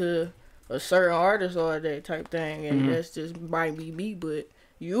listen to a certain artist all day type thing, and that's just might be me, but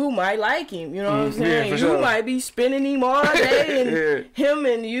you might like him, you know what I'm saying? Yeah, for you sure. might be spinning him all day, and him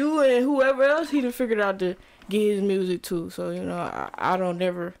and you and whoever else he done figured out to get his music to. So, you know, I don't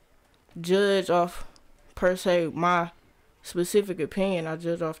never judge off, per se, my specific opinion. I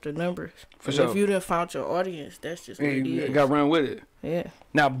judge off the numbers. For sure. If you done found your audience, that's just what it You is. got to run with it. Yeah.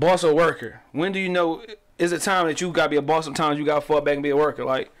 Now, boss or worker, when do you know, is it time that you got to be a boss? Sometimes you got to fall back and be a worker.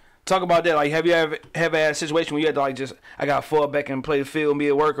 Like, talk about that. Like, have you ever had a situation where you had to, like, just, I got to fall back and play the field and be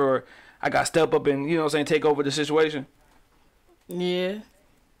a worker, or I got to step up and, you know what I'm saying, take over the situation? Yeah.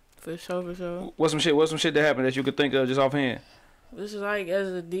 For sure. What's some shit that happened that you could think of just offhand? This is like,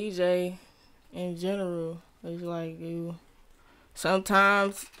 as a DJ in general, it's like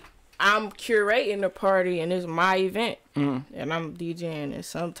sometimes I'm curating the party and it's my event and I'm DJing, and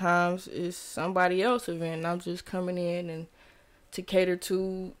sometimes it's somebody else's event and I'm just coming in and to cater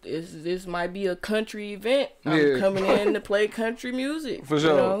to, this might be a country event. I'm coming in to play country music. For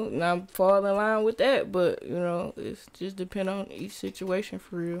sure. You know, and I'm falling in line with that, but you know, it's just depend on each situation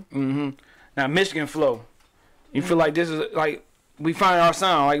for real. Now, Michigan flow. You feel like this is like we find our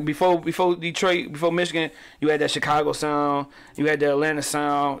sound. Like before Detroit, before Michigan, you had that Chicago sound, you had the Atlanta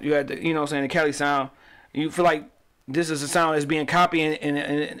sound, you had the, you know what I'm saying, the Cali sound. You feel like this is a sound that's being copied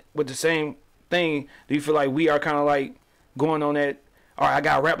and with the same thing. Do you feel like we are kind of like going on that, all right, I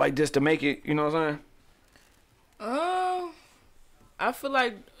gotta rap like this to make it, you know what I'm saying? I feel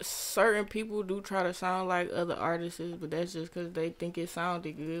like certain people do try to sound like other artists, but that's just because they think it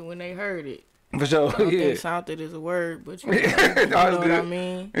sounded good when they heard it. For sure, I don't yeah. think sounded is a word, but you know what I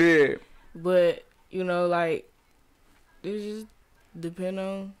mean? Yeah. But, you know, like, it just depend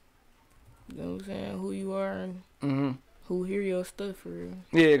on, you know what I'm saying, who you are and who hear your stuff for real.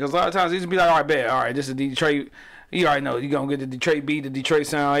 Yeah, because a lot of times these be like, all right, bet, all right, this is Detroit. You already know, you're going to get the Detroit beat, the Detroit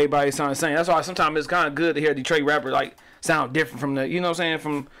sound, everybody sound the same. That's why sometimes it's kind of good to hear a Detroit rapper, like, sound different from the, you know what I'm saying,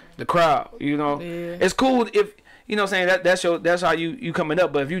 from the crowd, you know? Yeah. It's cool if, you know what I'm saying, that's how you coming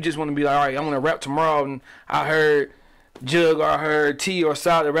up, but if you just want to be like, all right, I'm going to rap tomorrow, and I heard Jug or I heard T or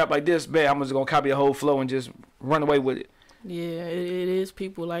Solid rap like this, bet, I'm just going to copy the whole flow and just run away with it. Yeah, it is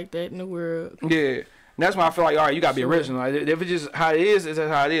people like that in the world. Yeah. And that's why I feel like, all right, you got to be original. Like, if it's just how it is, it's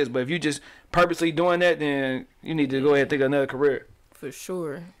how it is. But if you just purposely doing that, then you need to go ahead and think of another career. For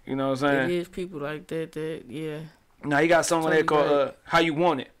sure. You know what I'm saying? It is people like that, yeah. Now, you got something there called How You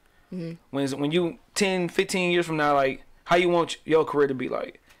Want It. Mm-hmm. When you 10, 15 years from now, like, how you want your career to be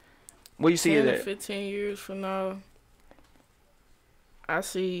like? Where you see it 10 at? to 15 years from now, I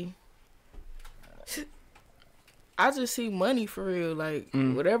just see money for real. Like,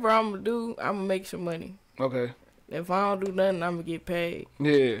 whatever I'm going to do, I'm going to make some money. Okay. If I don't do nothing, I'm going to get paid.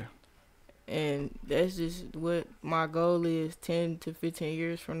 Yeah. And that's just what my goal is 10 to 15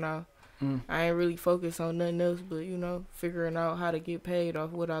 years from now. I ain't really focused on nothing else but, you know, figuring out how to get paid off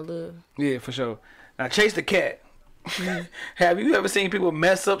what I love. Yeah, for sure. Now, chase the cat. Have you ever seen people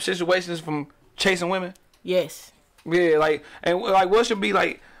mess up situations from chasing women? Yes. Yeah, like, and like, what should be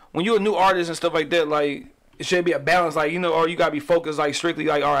like, when you're a new artist and stuff like that, like, it should be a balance, like, you know, or you gotta be focused, like, strictly,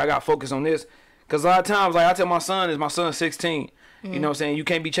 like, all right, I gotta focus on this. Because a lot of times, like, I tell my son's 16. You know what I'm saying? You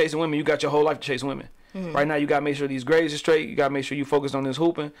can't be chasing women. You got your whole life to chase women. Right now, you gotta make sure these grades are straight. You gotta make sure you focus on this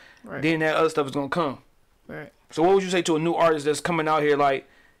hooping. Right. Then that other stuff is gonna come. Right. So what would you say to a new artist that's coming out here, like,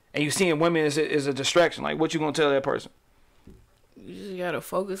 and you seeing women is a distraction? Like, what you gonna tell that person? You just gotta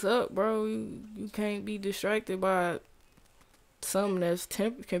focus up, bro. You can't be distracted by something that's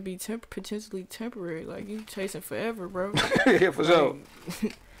can be potentially temporary. Like you chasing forever, bro. Yeah, for sure.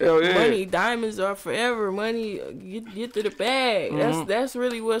 Hell yeah. Money, diamonds are forever. Money, get to the bag. That's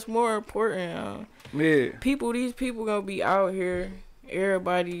really what's more important. Yeah. These people gonna be out here.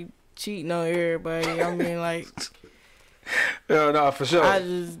 Everybody cheating on everybody. I mean, like. Yeah, no, for sure. I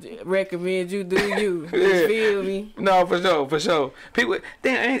just recommend you do you. You feel me? No, for sure. People,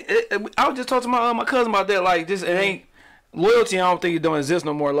 I was just talking to my cousin about that. Like, just it ain't loyalty. I don't think it don't exist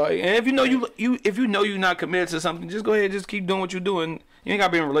no more. Like, and if you know if you know you're not committed to something, just go ahead, just keep doing what you're doing. You ain't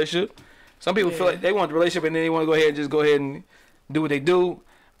gotta be in a relationship. Some people feel like they want the relationship and then they want to go ahead and just go ahead and do what they do.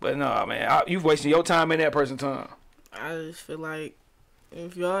 But no, man, you've wasted your time and that person's time. I just feel like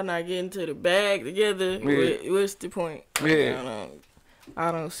if y'all not getting to the bag together, what's the point? Yeah.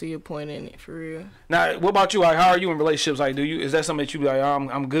 I don't see a point in it for real. Now, what about you? Like, how are you in relationships? Like, is that something that you be like,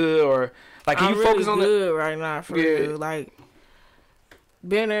 I'm good, or like, can you focus on that? I'm really good right now for real. Like,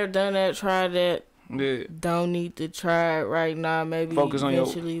 been there, done that, tried that. Yeah. Don't need to try it right now. Maybe focus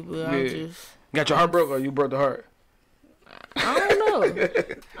eventually, on your. But I'm just. Got your heart broke, or you broke the heart? I don't know.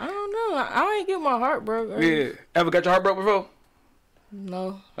 I ain't get my heart broke. Right? Yeah. Ever got your heart broke before?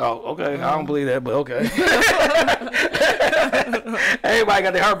 No. Oh, okay. I don't believe that, but okay. Everybody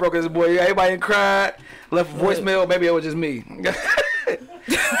got their heart broken, this boy. Everybody cried, left a voicemail. Maybe it was just me.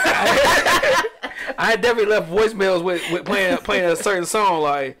 I definitely left voicemails with playing a certain song,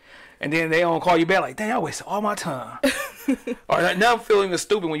 like, and then they don't call you back, like, dang, I wasted all my time. Or now I'm feeling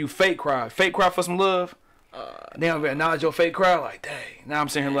stupid when you fake cry for some love. Then acknowledge your fake cry, like, dang. Now I'm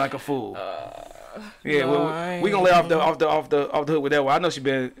sitting here like a fool. Yeah, no, we gonna lay off the hook with that one. I know she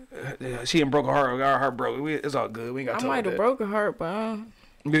done broke her heart. Got her heart broke. It's all good. We ain't got to talk about that. I might have broke her heart, but I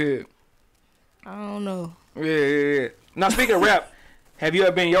don't know. Yeah. Now speaking of rap, have you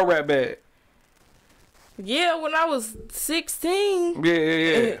ever been in your rap bag? Yeah, when I was 16.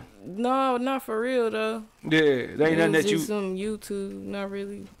 Yeah. No, not for real though. Yeah, there ain't nothing that you. Some YouTube, not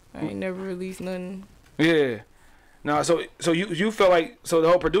really. I ain't never released nothing. Yeah. No, so you feel like the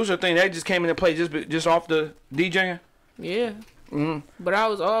whole producer thing that just came into play just off the DJing? Yeah. But I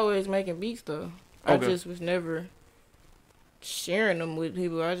was always making beats though. Okay. I just was never sharing them with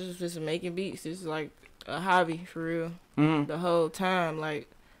people. I just was making beats. It's like a hobby for real. The whole time, like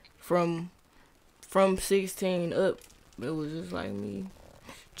from 16 up, it was just like me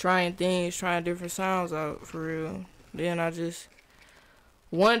trying different sounds out for real. Then I just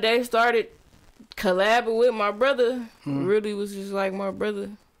one day started collabing with my brother. Really was just like my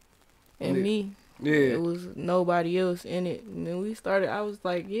brother and me. Yeah. It was nobody else in it. And then we started, I was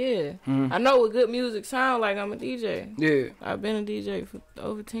like, I know what good music sound like. I'm a DJ. Yeah. I've been a DJ for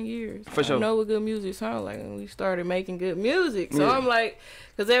over 10 years. For sure. I know what good music sound like. And we started making good music. So I'm like,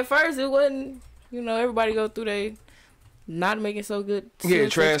 because at first it wasn't, everybody go through they not making so good.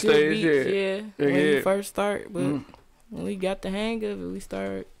 Trash stage. Yeah. When you first start. But when we got the hang of it, we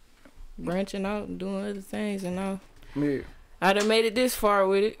started branching out and doing other things, and now I done made it this far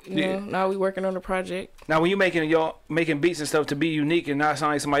with it. You know, now we working on the project. Now, when you making beats and stuff to be unique and not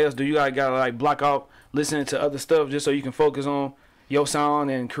sound like somebody else, do you gotta like block out listening to other stuff just so you can focus on your sound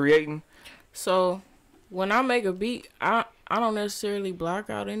and creating? So when I make a beat, I don't necessarily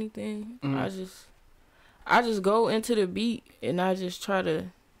block out anything. I just go into the beat and I just try to,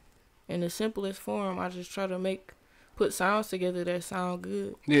 in the simplest form, I just try to put sounds together that sound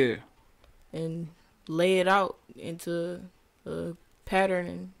good. Yeah. And lay it out into a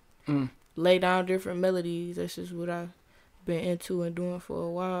pattern and lay down different melodies. That's just what I've been into and doing for a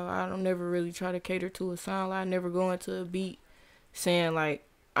while. I don't never really try to cater to a sound. I never go into a beat saying like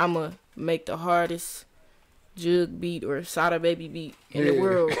I'ma make the hardest jug beat or Sada Baby beat in the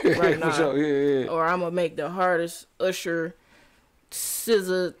world right now. Sure. Or I'ma make the hardest Usher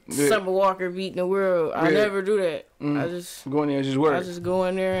SZA Summer Walker beat in the world. I never do that. I just go in there and just work. I just go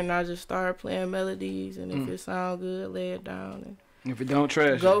in there and I just start playing melodies, and if it sound good, lay it down. And if it don't,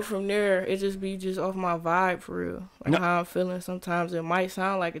 trash go from there. It just be off my vibe for real, like how I'm feeling. Sometimes it might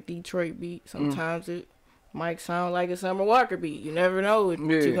sound like a Detroit beat. Sometimes it might sound like a Summer Walker beat. You never know what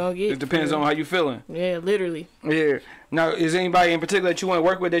you're gonna get. It depends on how you feeling. Yeah, literally. Yeah. Now, is anybody in particular that you want to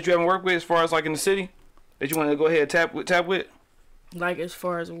work with that you haven't worked with, as far as like in the city, that you want to go ahead and tap with? Like as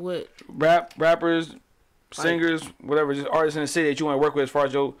far as what? Rappers, singers, whatever, just artists in the city that you want to work with as far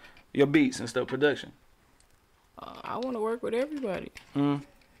as your beats and stuff, production. I want to work with everybody.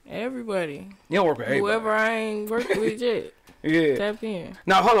 Everybody. You don't work with everybody. Whoever I ain't working with yet. Yeah. Tap in.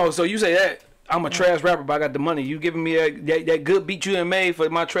 Now, hold on. So you say that I'm a trash rapper, but I got the money. You giving me that good beat you done made for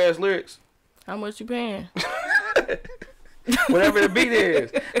my trash lyrics? How much you paying? whatever the beat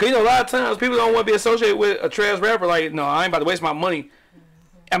is. Cause you know a lot of times people don't want to be associated with a trash rapper. Like, no, I ain't about to waste my money.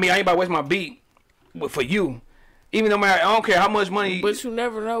 I mean, I ain't about to waste my beat for you. Even no matter, I don't care how much money. But you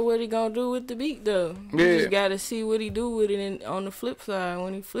never know what he gonna do with the beat though. You just gotta see what he do with it. And on the flip side,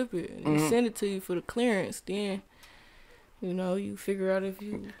 when he flip it, and he send it to you for the clearance, then you know you figure out if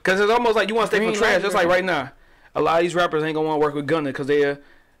you. Cause it's almost like you want to stay from trash. Just like right now, a lot of these rappers ain't gonna want to work with Gunna because they,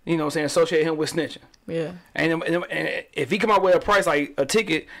 you know, what I'm saying, associate him with snitching. Yeah. And if he come out with a price like a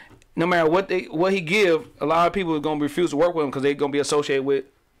ticket, no matter what he give, a lot of people are gonna refuse to work with him because they gonna be associated with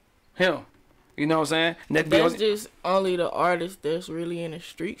him. You know what I'm saying? That's just only the artists that's really in the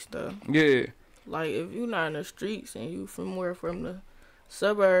streets, though. Yeah. Like, if you're not in the streets and you from the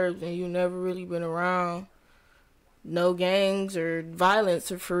suburbs and you never really been around no gangs or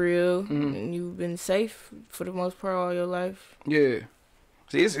violence or for real, and you've been safe for the most part all your life. Yeah.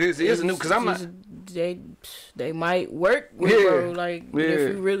 See, it's new, because I'm not... They might work with bro. Like, if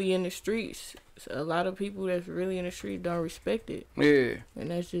you're really in the streets... A lot of people that's really in the street don't respect it. Yeah.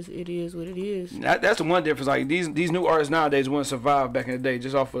 And that's just, it is what it is. That's the one difference. Like, these new artists nowadays wouldn't survive back in the day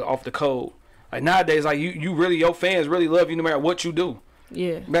just off the code. Like, nowadays, like, you really, your fans really love you no matter what you do.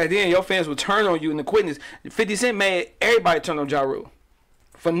 Yeah. Back then, your fans would turn on you in the quickness. 50 Cent made everybody turn on Ja Rule.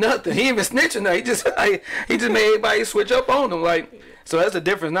 For nothing. He ain't even snitching now. He just made everybody switch up on him. Like, so that's the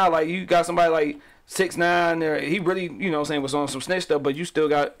difference now. Like, you got somebody like 6ix9ine there. He really, you know what I'm saying, was on some snitch stuff, but he still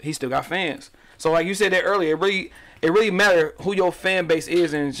got fans. So like you said that earlier, it really matter who your fan base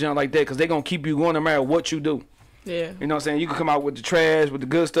is and shit like that, because they gonna keep you going no matter what you do. Yeah. You know what I'm saying? You can come out with the trash, with the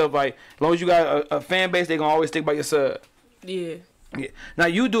good stuff. Like, as long as you got a fan base, they gonna always stick by your side. Yeah. Yeah. Now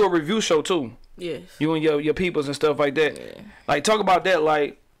you do a review show too. Yes. You and your peoples and stuff like that. Yeah. Like, talk about that.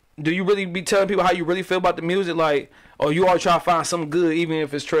 Like, do you really be telling people how you really feel about the music? Like, or you always try to find something good even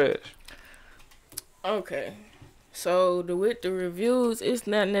if it's trash? Okay. So with the reviews, it's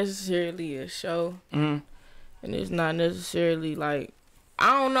not necessarily a show, and it's not necessarily like,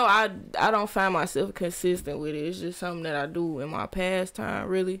 I don't know. I don't find myself consistent with it. It's just something that I do in my pastime,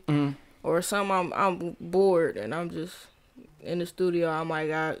 really, or something I'm bored and I'm just in the studio. I might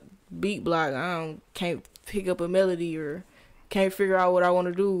got beat block. Can't pick up a melody or can't figure out what I want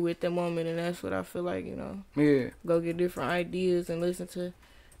to do at the moment, and that's what I feel like, you know. Yeah. Go get different ideas and listen to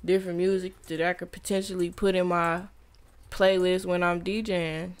different music that I could potentially put in my playlist when I'm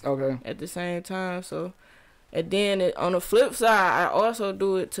DJing. Okay. At the same time, so, and then on the flip side, I also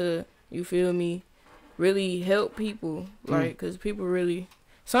do it to, you feel me, really help people, like, cause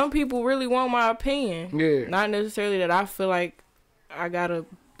some people really want my opinion. Yeah. Not necessarily that I feel like I got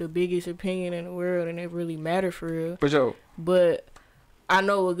the biggest opinion in the world and it really matter for real. For sure. But I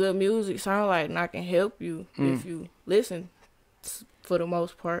know what good music sound like, and I can help you if you listen. For the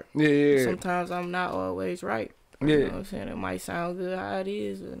most part. Yeah. Sometimes I'm not always right. Yeah. You know what I'm saying? It might sound good how it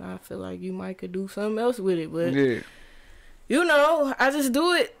is, and I feel like you might could do something else with it. But, you know, I just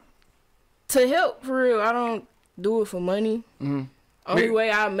do it to help, for real. I don't do it for money. Only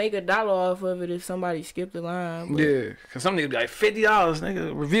way I make $1 off of it is somebody skip the line. But yeah. Because some niggas be like, $50,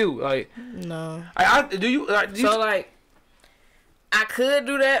 nigga, review. Like, no. Do you so, like, I could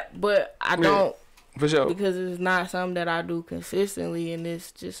do that, but I don't. For sure. Because it's not something that I do consistently, and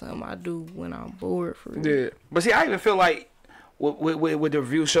it's just something I do when I'm bored, for real. Yeah. But see, I even feel like with the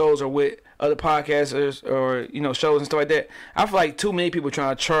review shows or with other podcasters or, you know, shows and stuff like that, I feel like too many people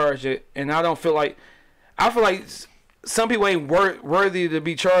trying to charge it, and I feel like some people ain't worthy to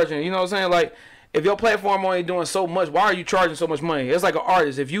be charging. You know what I'm saying? Like, if your platform only doing so much, why are you charging so much money? It's like an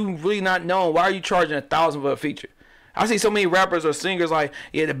artist. If you really not known, why are you charging $1,000 for a feature? I see so many rappers or singers like,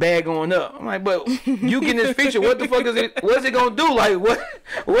 yeah, the bag going up. I'm like, but you getting this feature, what the fuck is it? What's it gonna do? Like, what?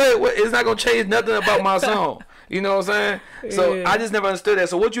 It's not gonna change nothing about my song. You know what I'm saying? So I just never understood that.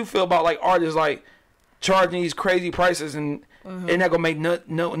 So what you feel about like artists like charging these crazy prices and it's not gonna make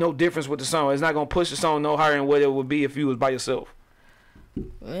no difference with the song. It's not gonna push the song no higher than what it would be if you was by yourself.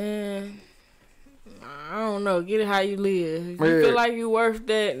 Man, I don't know. Get it how you live. If you feel like you worth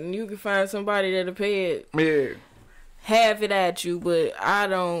that, and you can find somebody that'll pay it. Yeah. Have it at you, but I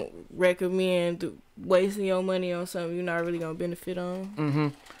don't recommend wasting your money on something you're not really gonna benefit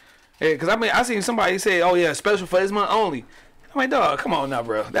on. Yeah, cause I seen somebody say, "Oh yeah, special for this month only." I'm like, dog, come on now,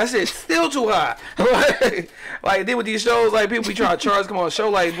 bro. That shit's still too high. Like then with these shows, like people be trying to charge, come on,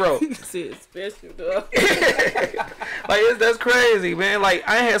 show like, bro. Shit special, dog. Like that's crazy, man. Like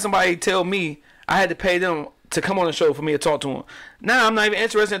I had somebody tell me I had to pay them to come on the show for me to talk to them. Now I'm not even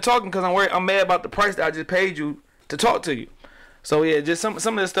interested in talking because I'm mad about the price that I just paid you to talk to you. So yeah, just some of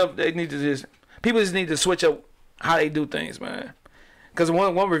the stuff they need to people just need to switch up how they do things, man. Cause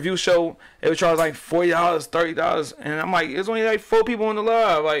one review show it would charge like $40, $30, and I'm like, it's only like 4 people on the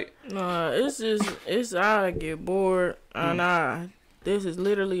live. Like, nah, it's I get bored, and this is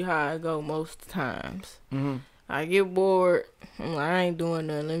literally how I go most times. I get bored. I'm like, I ain't doing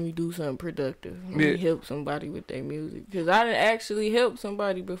nothing. Let me do something productive. Let me help somebody with their music. Cause I didn't actually help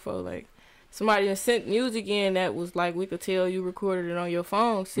somebody before. Like, somebody that sent music in that was like, we could tell you recorded it on your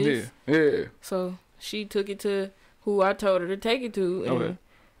phone, sis. Yeah. So she took it to who I told her to take it to, and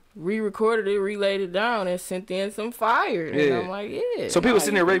re-recorded it, relayed it down, and sent in some fire. And I'm like, yeah. So people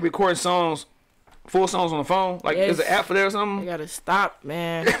sitting there ready recording songs, full songs on the phone? Like, is an app for that or something? They gotta stop,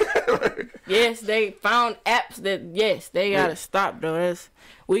 man. Yes, they found apps that, they gotta stop, though.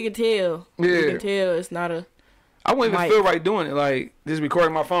 We can tell. We can tell it's not a... I wouldn't even feel right doing it, like, just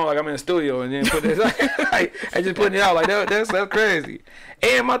recording my phone like I'm in the studio and then put this, like, and just putting it out. Like, that's crazy.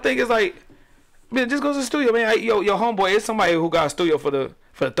 And my thing is, like, man, just go to the studio, man. Your homeboy is somebody who got a studio for the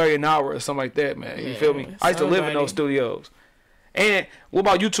 30 an hour or something like that, man. You feel me? I used to live in those studios. And what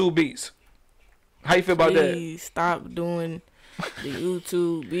about YouTube beats? How you feel about that? Please stop doing the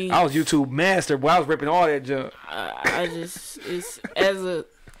YouTube beats. I was YouTube master, boy. I was ripping all that junk.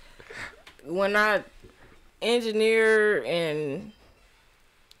 When I engineer and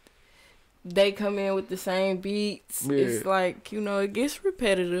they come in with the same beats, it's like, it gets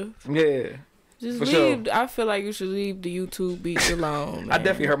repetitive. Yeah. Just leave. Sure. I feel like you should leave the YouTube beats alone, man. I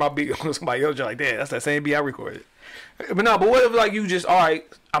definitely heard my beat on somebody else like that. That's that same beat I recorded. But what if, like, you just, all right,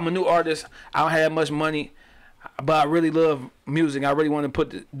 I'm a new artist, I don't have that much money, but I really love music, I really want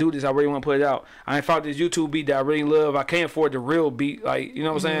to do this, I really want to put it out. I found this YouTube beat that I really love, I can't afford the real beat, like, you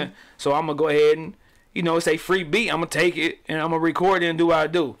know what I'm saying? So I'm going to go ahead and, it's a free beat, I'm going to take it, and I'm going to record it and do what I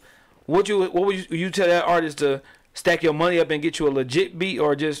do. What would you tell that artist to stack your money up and get you a legit beat,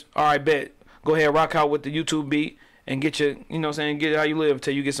 or just, all right, bet, go ahead, rock out with the YouTube beat and get your, get how you live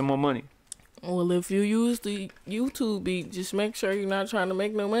until you get some more money? Well, if you use the YouTube beat, just make sure you're not trying to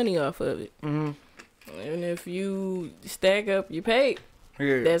make no money off of it. And if you stack up your pay,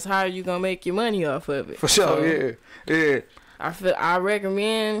 that's how you gonna make your money off of it. For sure, so, I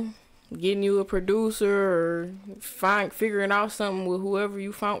recommend getting you a producer or figuring out something with whoever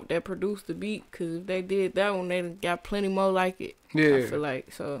you found that produced the beat. Cause if they did that one, they got plenty more like it. Yeah, I feel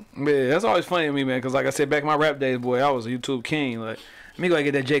like so. Yeah, that's always funny to me, man. Cause like I said, back in my rap days, boy, I was a YouTube king. Like, let me go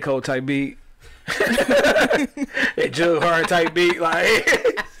get that J. Cole type beat. That Jug Hard type beat,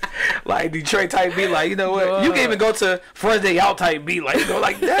 like Detroit type beat, like, you know what? You can even go to First Day Out type beat, like,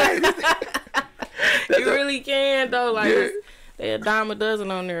 like that. You really can though, like they a dime a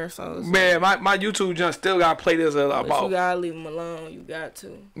dozen on there, so man, my YouTube junk still gotta play this about. You gotta leave them alone. You got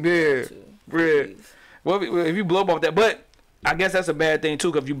to. Yeah. Well, if you blow up off that, but I guess that's a bad thing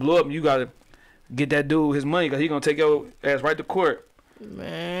too. Cause if you blow up, you gotta get that dude his money, cause he gonna take your ass right to court.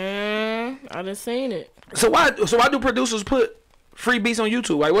 Man, I done seen it. So why do producers put free beats on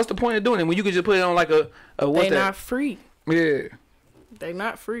YouTube? Like, what's the point of doing it when you could just put it on like a what's they not free. Yeah. They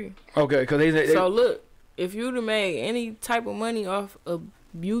not free. Okay, cause they so look, if you'd have made any type of money off a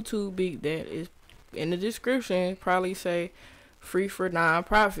YouTube beat that is in the description, probably say free for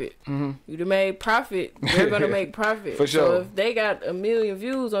non-profit. You'd have made profit. They're gonna make profit. For sure. So if they got 1 million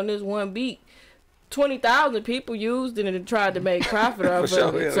views on this one beat, 20,000 people used it and tried to make profit off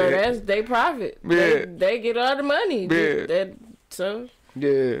of it. So that's they profit. They get all the money.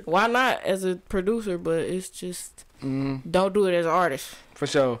 Why not as a producer? But it's just don't do it as an artist. For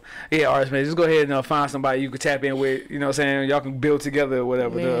sure. Yeah, artists, man. Just go ahead and find somebody you can tap in with. You know what I'm saying? Y'all can build together or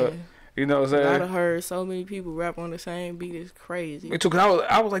whatever. You know what I'm saying? I done heard so many people rap on the same beat. It's crazy. Me too, cause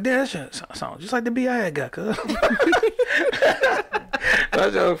I was like, damn, that shit sounds just like the beat I had got, cuz.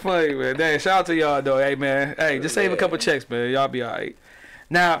 That's just funny, man. Dang, shout out to y'all, though. Hey, man. Hey, just save a couple checks, man. Y'all be all right.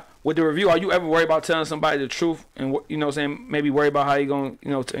 Now, with the review, are you ever worried about telling somebody the truth and, you know what I'm saying, maybe worry about how you going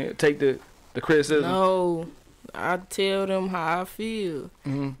to, take the criticism? No. I tell them how I feel.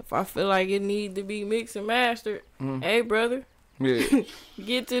 If I feel like it need to be mixed and mastered, hey, brother. Yeah.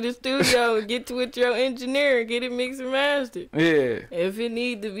 Get to the studio and get to with your engineer and get it mixed and mastered. Yeah. If it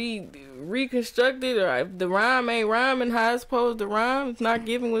need to be reconstructed or if the rhyme ain't rhyming how it's supposed to rhyme, it's not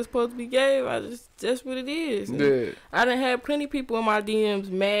giving what's supposed to be gave, that's what it is. Yeah. I done had plenty of people in my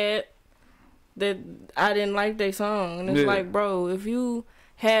DMs mad that I didn't like their song. And it's like, bro, if you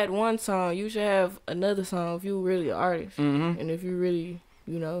had one song, you should have another song if you really an artist. And if you really,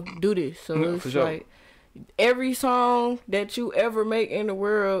 do this. So it's like every song that you ever make in the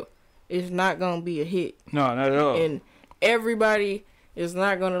world is not gonna be a hit. No, not at all. And everybody is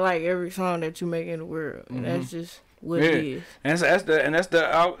not gonna like every song that you make in the world. And that's just what it is. And that's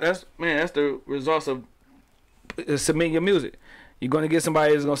the results of submitting your music. You're gonna get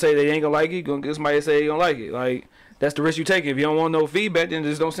somebody that's gonna say they ain't gonna like it. You're gonna get somebody that say they gonna like it. Like that's the risk you take. If you don't want no feedback, then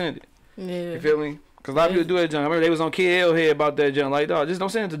just don't send it. Yeah. You feel me? Cause a lot of people do that, John. I remember they was on Kid L head about that, John. Like, dog, just don't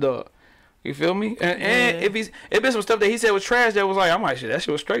send it to dog. You feel me? And if it been some stuff that he said was trash, that was like, I'm like, shit, that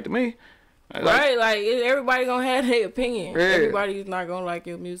shit was straight to me. Like, right, like everybody gonna have their opinion. Yeah. Everybody's not gonna like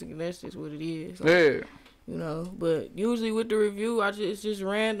your music, and that's just what it is. Like, yeah. You know, but usually with the review, it's just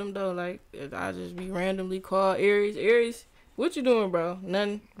random though. Like I just be randomly called Aries, what you doing, bro?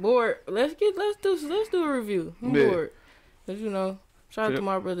 Nothing. Bored. Let's do a review. I'm bored. Cause you know, shout out to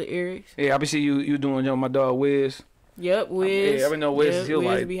my brother Aries. Yeah, I be see you doing my dog Wiz. Yep, Wiz. Yeah, I know Wiz. He was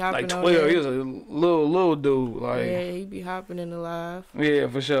like 12. He was a little dude. Like yeah, he be hopping in the live. Yeah,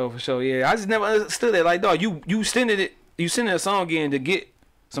 for sure. Yeah, I just never understood that. Like, dog, you sending a song in to get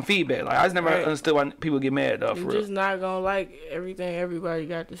some feedback. Like I just never understood why people get mad, dog. You're just not gonna like everything everybody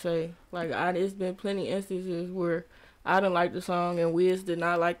got to say. Like it's been plenty instances where I didn't like the song and Wiz did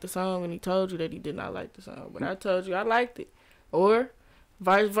not like the song, and he told you that he did not like the song, but I told you I liked it, or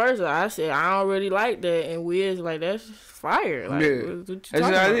vice versa. I said I don't really like that, and Wiz like that's fire. Like, what you that's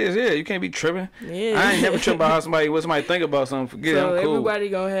how it is. Yeah, you can't be tripping. Yeah, I ain't never tripping about what somebody think about something. Forget so I'm cool. Everybody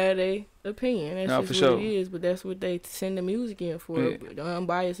gonna have their opinion. That's just what it is. But that's what they send the music in for. The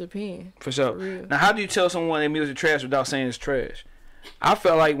unbiased opinion. For sure. Now, how do you tell someone their music trash without saying it's trash? I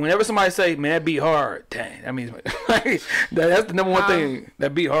felt like whenever somebody say, "Man, that beat hard," dang, that means like, that's the number one thing.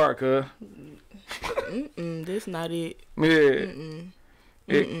 That beat hard, cuz. This not it. Yeah.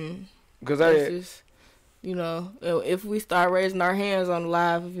 Because just, you know, if we start raising our hands on the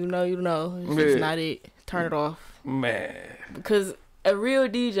live, if you know, you know. It's just not it. Turn it off. Man. Because a real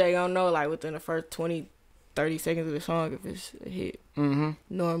DJ don't know, like, within the first 20, 30 seconds of the song if it's a hit.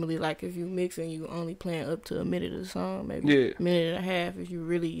 Normally, like, if you mixing, you only playing up to a minute of the song, maybe a minute and a half if you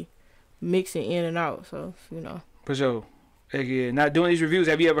really mixing in and out. So, you know. For sure. Yeah. Now, doing these reviews,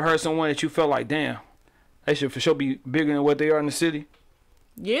 have you ever heard someone that you felt like, damn, they should for sure be bigger than what they are in the city?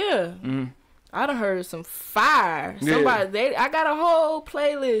 Yeah. I done heard some fire. Somebody, I got a whole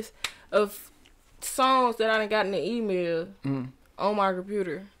playlist of songs that I done got in the email on my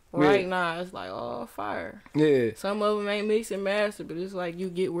computer right now. It's like, oh, fire. Yeah. Some of them ain't mixed and mastered, but it's like you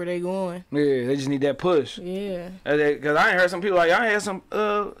get where they going. Yeah, they just need that push. Yeah. Because I ain't heard some people like, I had some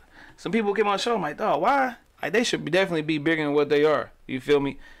people came on the show, I'm like, dog, why? Like, they should definitely be bigger than what they are. You feel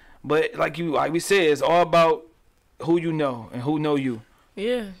me? But like we said, it's all about who you know and who know you.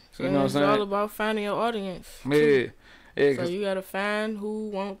 Yeah. So you know it's all about finding your audience. Yeah. So you gotta find who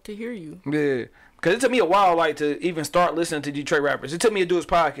want to hear you. Yeah. Cause it took me a while, like, to even start listening to Detroit rappers. It took me to do this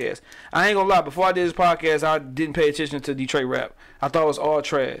podcast. I ain't gonna lie. Before I did this podcast, I didn't pay attention to Detroit rap. I thought it was all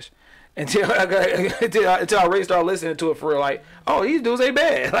trash until I really started listening to it for real. Like, oh, these dudes ain't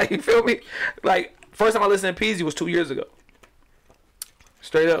bad. Like, you feel me? Like, first time I listened to Peasy was 2 years ago.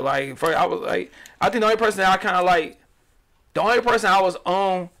 Straight up, like, I was like, I think the only person that I kind of like. The only person I was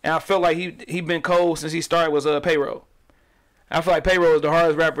on and I felt like he been cold since he started was Payroll. I feel like Payroll is the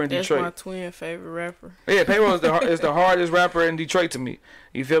hardest rapper in Detroit. That's my twin favorite rapper. Yeah, Payroll is the hardest rapper in Detroit to me.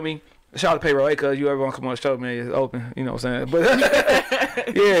 You feel me? Shout out to Payroll. Hey, cuz you ever want to come on the show, man, it's open. You know what I'm saying? But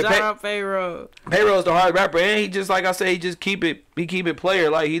yeah, shout out Payroll. Payroll is the hardest rapper, and he just, like I said, he keep it player.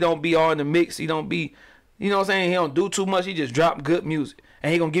 Like, he don't be all in the mix. He don't be, you know what I'm saying? He don't do too much. He just drop good music,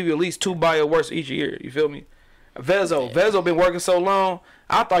 and he gonna give you at least 2 bio worse each year. You feel me? Vezo been working so long,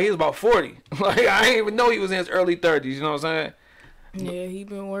 I thought he was about 40. Like, I didn't even know he was in his early 30s, you know what I'm saying? Yeah, he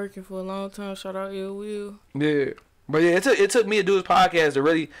been working for a long time. Shout out Ill Will. Yeah. But yeah, it took me to do this podcast to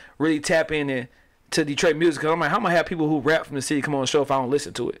really tap into Detroit music. Cause I'm like, how am I gonna have people who rap from the city come on the show if I don't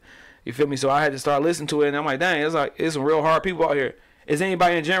listen to it? You feel me? So I had to start listening to it, and I'm like, dang, it's some real hard people out here. Is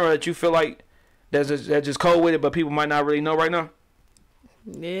anybody in general that you feel like that's just cold with it, but people might not really know right now?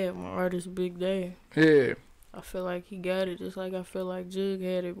 Yeah, my artist Big Day. Yeah. I feel like he got it, just like I feel like Jug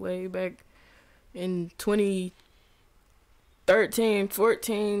had it way back in 2013,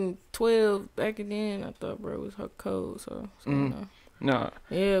 14, 12. Back then, I thought bro was cold, so Nah.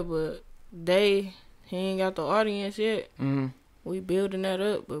 Yeah, but he ain't got the audience yet. We building that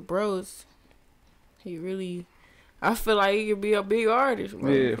up, but he really, I feel like he could be a big artist,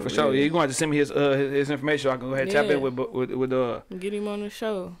 bro. Yeah, for sure. Yeah, you're going to have to send me his information so I can go ahead and tap in with get him on the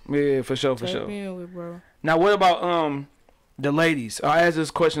show. Yeah, for sure. Tap in with bro. Now, what about the ladies? I ask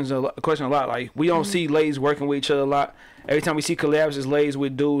this question a lot. Like, we don't see ladies working with each other a lot. Every time we see collabs, it's ladies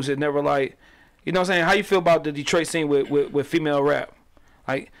with dudes. It never, like, you know what I'm saying? How you feel about the Detroit scene with female rap?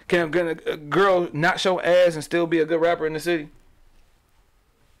 Like, can a girl not show ass and still be a good rapper in the city?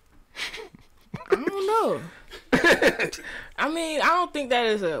 I don't know. I mean, I don't think that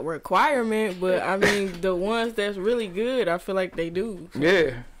is a requirement, but I mean, the ones that's really good, I feel like they do.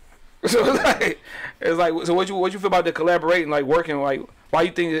 Yeah. So it's like, so what you feel about the collaborating, like working, like why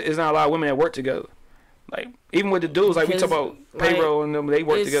you think there's not a lot of women that work together? Like even with the dudes, like we talk about payroll like, and them, they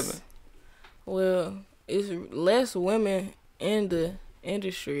work together. Well, it's less women in the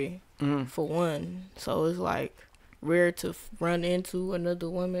industry for one, so it's like rare to run into another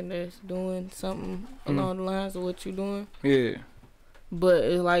woman that's doing something along the lines of what you're doing. Yeah. But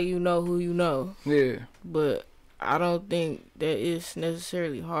it's like you know who you know. Yeah. But I don't think that it's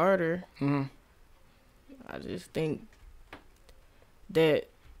necessarily harder. I just think that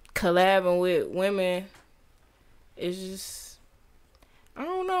collabing with women is just, I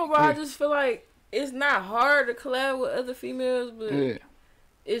don't know, bro. I just feel like it's not hard to collab with other females, but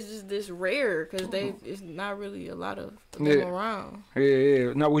it's just this rare because it's not really a lot of them around.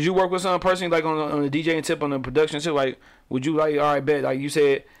 Yeah. Now, would you work with some person like on the DJing tip, on the production tip? Like, would you like, all right, bet, like you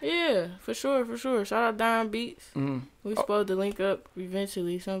said? Yeah, for sure. Shout out Don Beats. We supposed to link up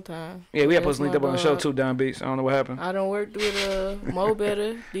eventually sometime. Yeah, we supposed to link up on the show too, Don Beats. I don't know what happened. I done worked with Mo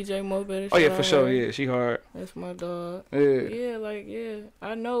Better, DJ Mo Better. Oh yeah, for sure. Yeah, she hard. That's my dog. Yeah.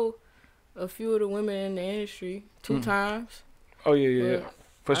 I know a few of the women in the industry 2 times. Oh yeah.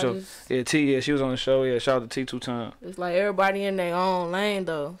 For sure. T, she was on the show. Yeah, shout out to T 2 times. It's like everybody in their own lane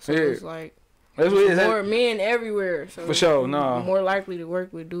though. So it's like that's what it is. More men everywhere. So for sure, no. More likely to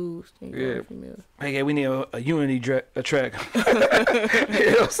work with dudes than females. Hey, yeah, we need a unity track. You know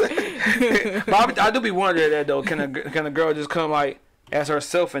what I'm saying? But I do be wondering that though. Can a girl just come like as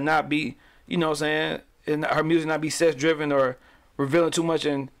herself and not be, you know what I'm saying, and her music not be sex driven or revealing too much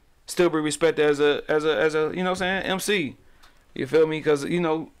and still be respected as a you know what I'm saying, MC. You feel me? Because, you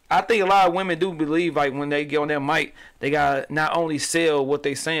know, I think a lot of women do believe, like, when they get on their mic, they got to not only sell what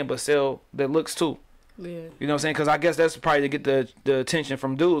they saying, but sell their looks, too. Yeah. You know what I'm saying? Because I guess that's probably to get the attention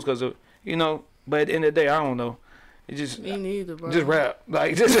from dudes, because, you know, but at the end of the day, I don't know. It just... Me neither, bro. Just rap.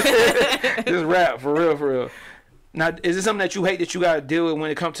 Like, just rap, for real. Now, is it something that you hate that you got to deal with when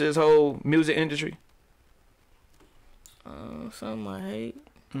it comes to this whole music industry? Something I hate.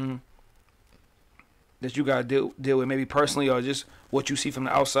 That you gotta deal with, maybe personally or just what you see from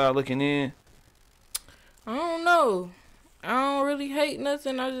the outside looking in? I don't know. I don't really hate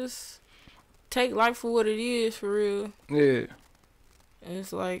nothing. I just take life for what it is, for real. Yeah. And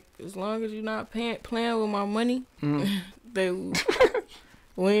it's like, as long as you're not playing with my money, we ain't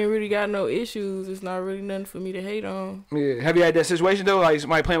really got no issues. It's not really nothing for me to hate on. Yeah. Have you had that situation though, like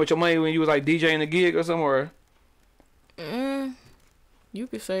somebody playing with your money when you was like DJing a gig or something? Or? You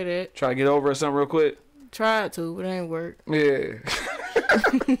could say that. Try to get over or something real quick. Tried to, but it ain't work. Yeah.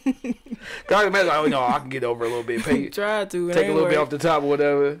 God, imagine, oh no, I can get over a little bit. Tried to, it take ain't a little work. bit off the top or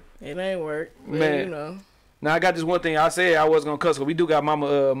whatever. It ain't work, but man. You know. Now I got this one thing I said I wasn't gonna cuss, but we do got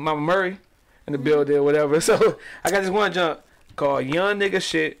Mama Murray in the building or whatever. So I got this one jump called "Young Nigga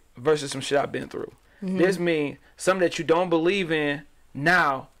Shit" versus some shit I've been through. This means something that you don't believe in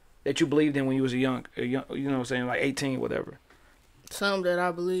now that you believed in when you was a young, you know what I'm saying, like 18, whatever. Something that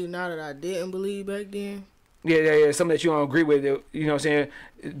I believe now that I didn't believe back then. Yeah. Something that you don't agree with. You know what I'm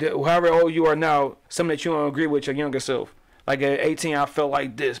saying? However old you are now, something that you don't agree with your younger self. Like at 18, I felt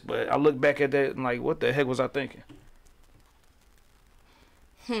like this, but I look back at that and like, what the heck was I thinking?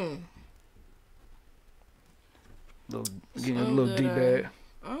 Getting a little deep bad.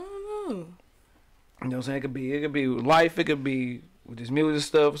 I don't know. You know what I'm saying? It could be life. It could be with this music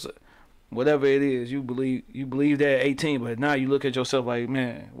stuff. So whatever it is, you believe that at 18, but now you look at yourself like,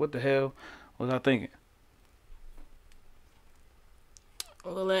 man, what the hell was I thinking?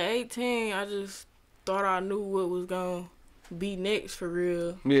 Well, at 18, I just thought I knew what was going to be next for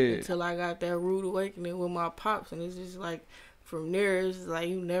real. Yeah. Until I got that rude awakening with my pops, and it's just like, from there, it's like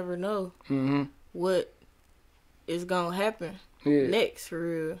you never know what is going to happen next for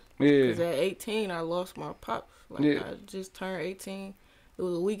real. Yeah. Because at 18, I lost my pops. Like, I just turned 18. It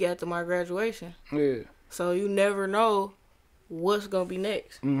was a week after my graduation. Yeah. So you never know what's going to be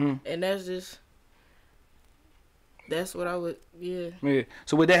next. And that's what I would, yeah.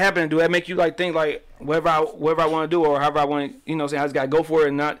 So with that happening, do that make you like think like whatever I want to do or however I want to, you know, say I just got to go for it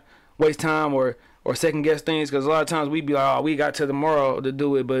and not waste time or second guess things? Because a lot of times we be like, oh, we got to tomorrow to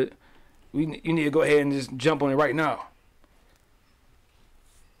do it, but you need to go ahead and just jump on it right now.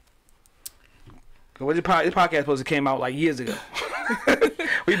 Cause this podcast supposed to came out like years ago.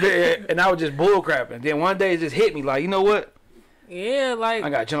 We been and I was just bull crapping. Then one day it just hit me like, you know what? Yeah, like I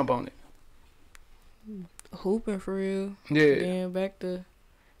gotta jump on it. Hooping for real. Yeah.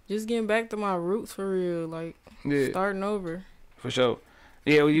 Getting back to my roots for real. Like starting over. For sure.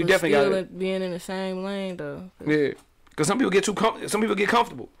 Yeah, well, you but definitely got it. Being in the same lane though. Yeah, because some people get some people get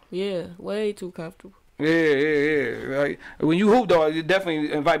comfortable. Yeah, way too comfortable. Yeah. Like when you hoop, dog, you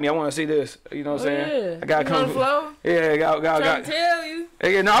definitely invite me. I want to see this. You know what I'm saying? Yeah. I gotta come. On the floor? Yeah, I got. Trying to tell you.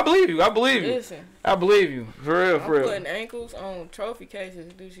 Yeah, no, I believe you. Listen, I believe you. For real. I'm putting ankles on trophy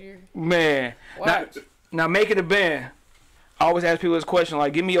cases this year. Man, Watch. Now making a band. I always ask people this question,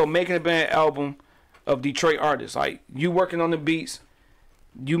 like, give me your making a band album of Detroit artists. Like, you working on the beats,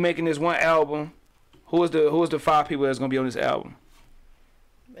 you making this one album. Who is the 5 people that's gonna be on this album?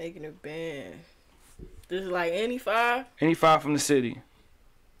 Making a band. This is like any 5? Any 5 from the city.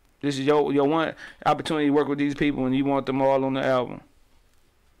 This is your one opportunity to work with these people, and you want them all on the album.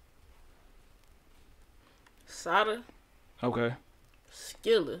 Sada. Okay.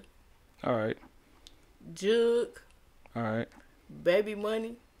 Skilla. All right. Jug. All right. Baby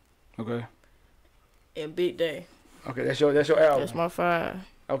Money. Okay. And Big Day. Okay, that's your album. That's my 5.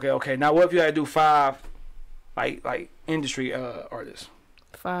 Okay. Now, what if you had to do 5, like industry artists?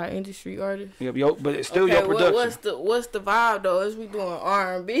 5 industry artists. Yep, but it's still your production. What's the vibe though? Is we doing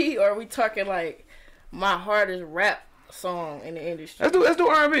R&B or are we talking like my hardest rap song in the industry? Let's do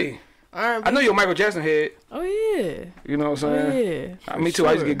R&B. R&B. I know you're a Michael Jackson head. Oh yeah. You know what I'm saying? Yeah. Me too. Sure.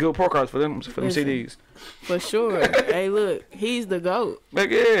 I used to get good pro cards for them CDs. For sure. Hey, look, he's the GOAT.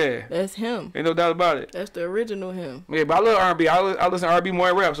 Like, yeah. That's him. Ain't no doubt about it. That's the original him. Yeah, but I love R&B. I listen to R&B more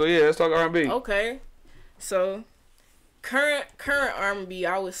than rap. So yeah, let's talk R&B. Okay. So current R&B,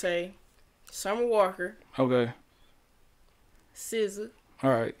 I would say Summer Walker. Okay. SZA.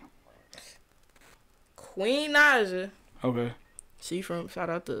 All right. Queen Naja. Okay. She from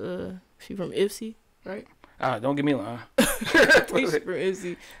Ipsy, right? Don't get me lying. She's from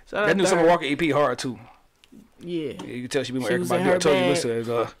Ipsy. That new Summer Walker EP hard too. Yeah. You can tell she be more everybody. I told you listen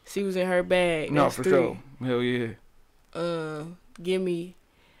to it. She was in her bag. No, That's for 3. sure. Hell yeah. Give me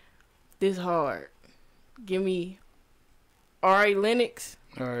This Hard. Give me Ari Lennox.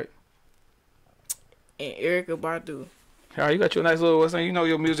 All right. And Erykah Badu. All right, you got your nice little what's you know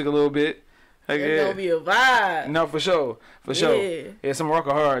your music a little bit. It's gonna be a vibe. No, for sure. Yeah, Summer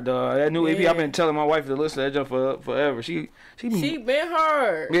Walker hard, dog. That new EP, I've been telling my wife to listen to that jump forever. She been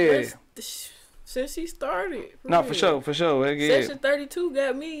hard. Yeah. Since she started. No, for sure. Yeah. Section 32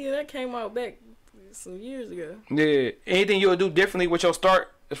 got me, and that came out back some years ago. Yeah. Anything you would do differently with your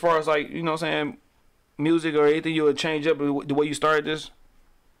start, as far as like, you know what I'm saying, music or anything you would change up the way you started this?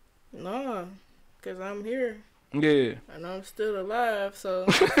 Nah, because I'm here. Yeah. And I'm still alive, so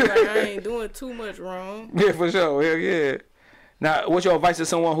I feel like I ain't doing too much wrong. Yeah, for sure. Yeah. Now, what's your advice to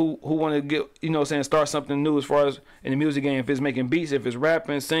someone who want to get, you know what I'm saying, start something new as far as in the music game? If it's making beats, if it's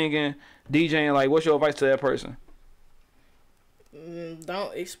rapping, singing, DJing, like, what's your advice to that person?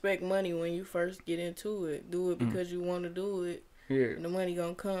 Don't expect money when you first get into it. Do it because you want to do it. Yeah. And the money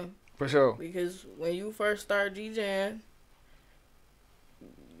gonna come. For sure. Because when you first start DJing,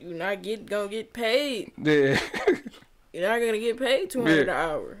 you're not gonna get paid. Yeah. You're not gonna get paid $200 an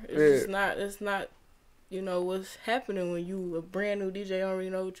hour. It's not you know what's happening when you a brand new DJ. You don't really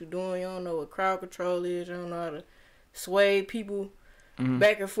know what you're doing. You don't know what crowd control is. You don't know how to sway people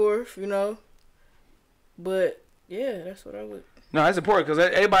back and forth, you know. But yeah, that's what I would. No, that's important because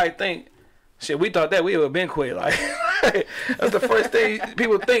everybody think, shit, we thought that we would have been quit. Like, that's the first thing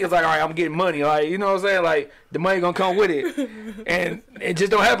people think is like, all right, I'm getting money. Like, you know what I'm saying? Like, the money gonna come with it. And it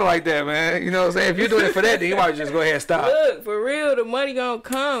just don't happen like that, man. You know what I'm saying? If you're doing it for that, then you might just go ahead and stop. Look, for real, the money gonna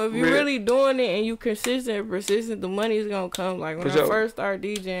come. If you're really doing it and you consistent and persistent, the money is gonna come. Like, when I first started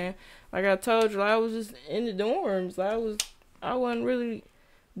DJing, like I told you, like, I was just in the dorms. I wasn't really.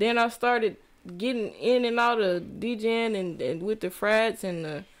 Then I started getting in and out of DJing and with the frats and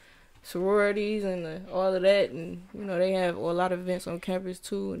the sororities and all of that, and you know they have a lot of events on campus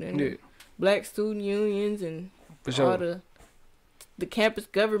too, and then black student unions and all the campus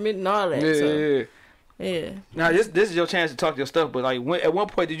government and all that. Yeah. Now this is your chance to talk your stuff, but like at one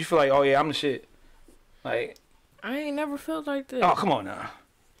point did you feel like, oh yeah, I'm the shit? Like, I ain't never felt like that. Oh, come on now.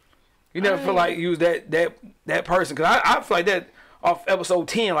 You never feel like you was that person? Cause I feel like that off episode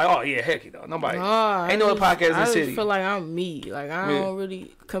 10, like, oh yeah, heck, you know, nobody ain't no podcast in the city. I just feel like I'm me. Like, I don't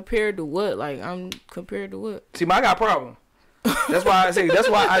really compared to what. Like, I'm compared to what. See, I got a problem. That's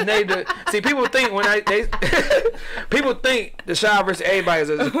why I named it. See, people think people think the Shad versus everybody is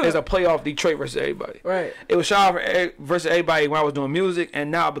a playoff Detroit versus everybody. Right. It was Shad versus everybody when I was doing music,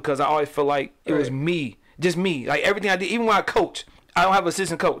 and now because I always feel like it was me, just me. Like everything I did, even when I coach, I don't have an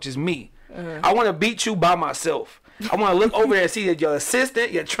assistant coach. It's me. I want to beat you by myself. I want to look over there and see that your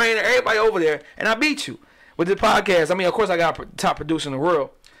assistant, your trainer, everybody over there, and I beat you. With the podcast, I mean, of course I got a top producer in the world,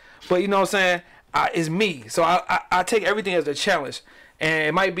 but you know what I'm saying? It's me. So I take everything as a challenge. and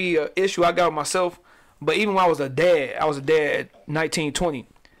it might be an issue I got with myself. But even when I was a dad at 19, 20.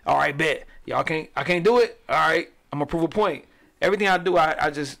 All right, bet I can't do it. All right, I'm gonna prove a point. Everything I do,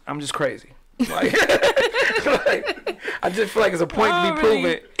 I'm just crazy. Like, I just feel like it's a point to be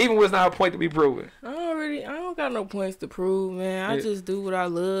proven, even when it's not a point to be proven. I don't got no points to prove, man. I just do what I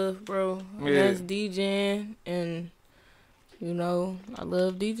love, bro. That's DJing, and you know, I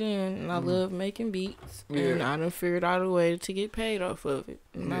love DJing and I love making beats, and I done figured out a way to get paid off of it.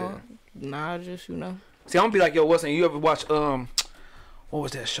 You know, I just See, I'm gonna be like, yo, you ever watch what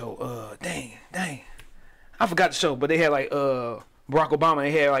was that show? Dang, I forgot the show, but they had like Barack Obama.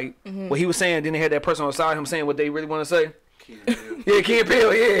 They had like what he was saying. Then they had that person on the side of him saying what they really want to say. Yeah, Ken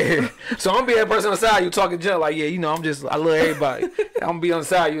Peele, yeah. So I'm gonna be that person on the side. You talking junk like, yeah, you know, I love everybody. I'm gonna be on the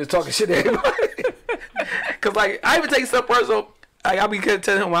side. You talking shit to everybody. Cause like I even take stuff personal. Like I be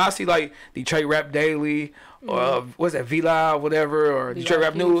telling him when I see like Detroit Rap Daily or what's that Belle Isle, whatever, or Detroit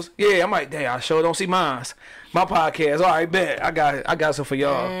Rap News. Yeah, I'm like, dang, I sure don't see my podcast. All right, bet I got some for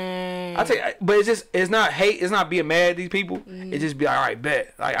y'all. I take, but it's not hate. It's not being mad at these people. It just be like, all right,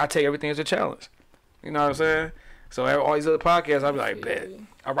 bet. Like I take everything as a challenge. You know what I'm saying? So all these other podcasts, I be like, bet.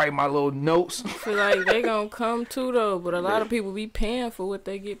 I write my little notes. I feel like they gonna come too though, but a lot of people be paying for what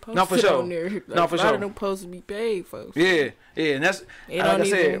they get posted for sure. on there. Like, no, for a sure. lot of them supposed to be paid, folks. Yeah, and that's it don't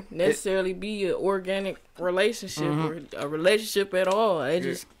even necessarily be an organic relationship or a relationship at all. They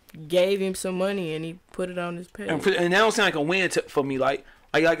just gave him some money and he put it on his page. And that don't sound like a win for me. Like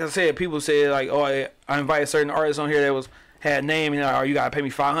I said, people said like, oh, I invited certain artists on here that had a name and you gotta pay me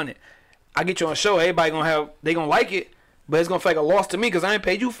 $500. I get you on a show, everybody gonna like it. But it's gonna feel like a loss to me because I ain't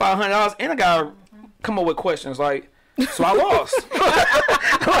paid you $500 and I gotta come up with questions like, so I lost.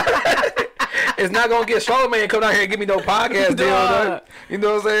 It's not gonna get Charlamagne come down here and give me no podcast deal. You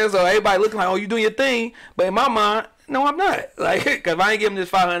know what I'm saying? So everybody looking like, oh, you doing your thing, but in my mind, no, I'm not. Like, cause if I ain't give him this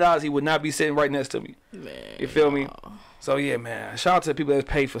 $500, he would not be sitting right next to me. Man, you feel me? So yeah, man. Shout out to the people that's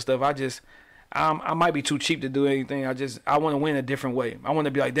paid for stuff. I might be too cheap to do anything. I want to win a different way. I want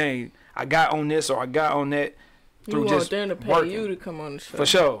to be like, dang, I got on this or I got on that. You want them to pay you to come on the show. For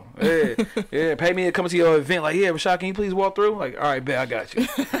sure. Yeah. Yeah. Pay me to come to your event. Like, yeah, Rashad, can you please walk through? Like, all right, bet, I got you.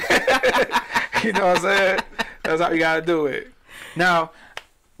 You know what I'm saying? That's how you got to do it. Now,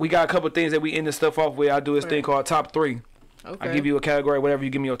 we got a couple of things that we end the stuff off with. I do this thing called top 3. Okay. I give you a category, whatever,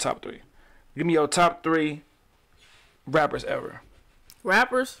 you give me your top 3. Give me your top 3 rappers ever.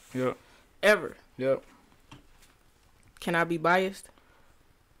 Rappers? Yep. Ever? Yep. Can I be biased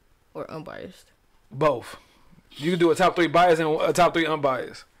or unbiased? Both. You can do a top 3 biased and a top 3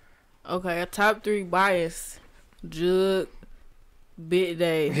 unbiased. Okay, a top 3 biased. Jug, Big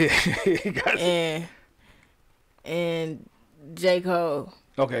Day, and J. Cole.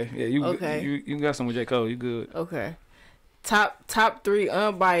 Okay, yeah, you got some with J. Cole. You good? Okay, top 3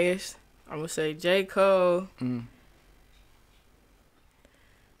 unbiased. I'm gonna say J. Cole.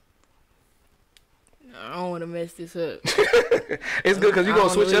 I don't want to mess this up. It's good because you gonna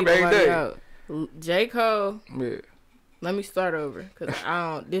switch up every day. Out. J. Cole. Yeah. Let me start over because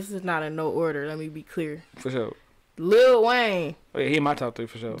this is not in no order. Let me be clear. For sure. Lil Wayne. Oh yeah, he in my top 3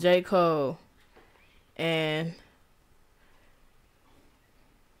 for sure. J. Cole. And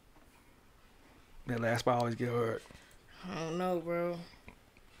that last spot always get hurt. I don't know, bro.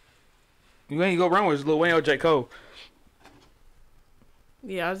 You ain't go wrong with Lil Wayne or J. Cole.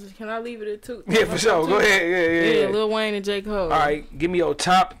 Yeah, can I leave it at 2? Yeah, for sure. Go ahead. Yeah. Lil Wayne and J. Cole. All right, give me your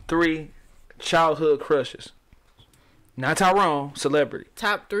top 3 childhood crushes. Not Tyrone, celebrity.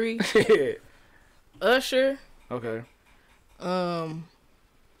 Top 3? Yeah. Usher. Okay.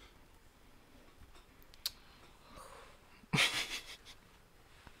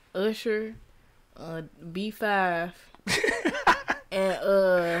 Usher, B5, and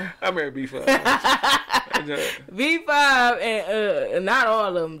I remember B5. B5 and not all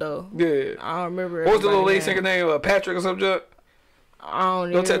of them though. Yeah. I don't remember. What was the little lead singer name? Patrick or something? I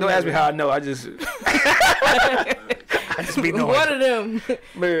don't Don't ask me how I know. I just be knowing. One of them.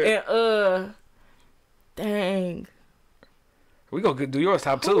 Man. And dang. We gonna do yours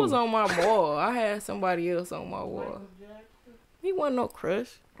top 2. Who was on my wall? I had somebody else on my wall. He wasn't no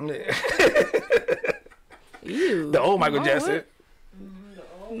crush. Yeah. Ew. The old Michael Jackson.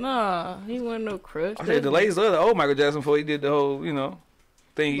 Nah, he wasn't no crush. I said the ladies love the old Michael Jackson before he did the whole,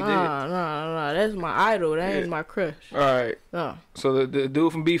 thing he did. Nah. That's my idol. That ain't my crush. All right. No. So the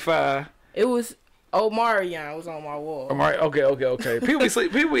dude from B5. It was Omarion was on my wall. Okay. People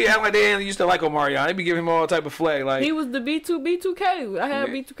be acting like they ain't used to like Omarion. They be giving him all type of flag. Like he was the B2K. I had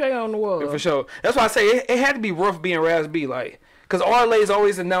B2K on the wall. Yeah, for sure. That's why I say it had to be rough being Raz B. Like, Cause all ladies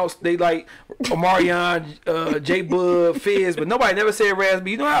always announce they like Omarion, J Bud, Fizz, but nobody never said Raz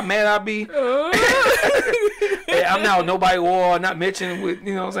B. You know how mad I be? I'm now nobody war, not mentioned with,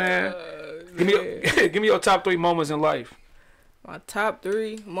 you know what I'm saying? Give me your top 3 moments in life. My top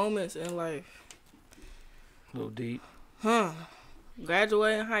 3 moments in life. A little deep.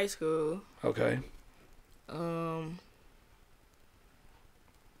 Graduating high school. Okay. Dang.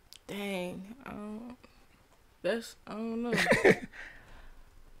 I don't know.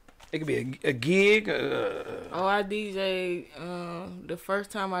 It could be a gig. I DJ'd. The first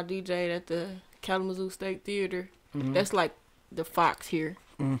time I DJ'd at the Kalamazoo State Theater. That's like the Fox here,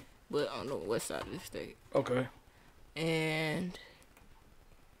 but on the west side of the state. Okay. And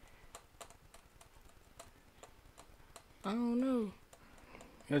I don't know.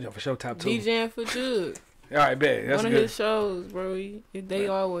 You're for sure top 2. DJing for Jug. All right, bet. That's One good. of his shows, bro. They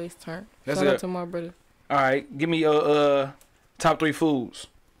always turn. That's Shout good. out to my brother. All right, give me your top 3 foods.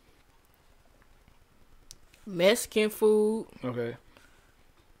 Mexican food, Okay.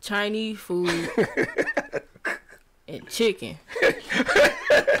 Chinese food, and chicken.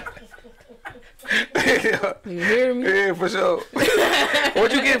 You hear me? Yeah, for sure.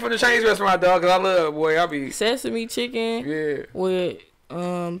 What you getting from the Chinese restaurant, dog? Cause I love, boy. I be Sesame chicken with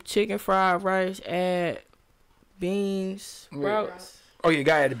chicken fried rice, add beans, sprouts. Oh, you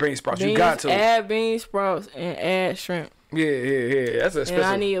got to bring sprouts. Beans, You got to. add beans, sprouts, and add shrimp. Yeah. That's a special. And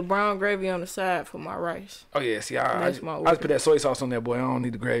I need a brown gravy on the side for my rice. Oh yeah, see, I just my put that soy sauce on there, boy. I don't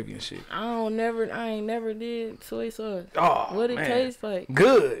need the gravy and shit. I ain't never did soy sauce. Oh, What it man. tastes like?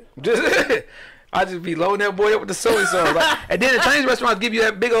 Good. I just be loading that boy up with the soy sauce. Like, and then the Chinese restaurants give you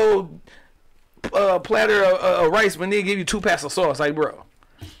that big old platter of rice, but they give you 2 packs of sauce. Like, bro,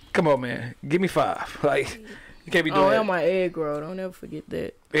 come on, man, give me 5. Like, you can't be doing that. And my egg roll. Don't ever forget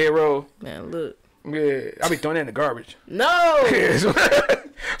that. Egg roll. Man, look. Yeah, I be throwing that in the garbage. No.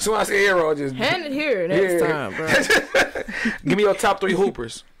 So when I say egg roll, just Hand it here next time, bro. Give me your top 3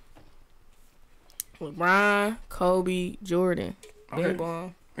 hoopers. LeBron, Kobe, Jordan. Okay. Bing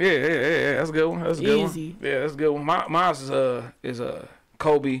bong. Yeah. That's a good one. That's a good Easy. one. Yeah, that's a good one. Mine is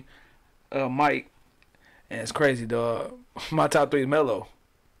Kobe, Mike, and it's crazy, dog. My top 3 is Melo.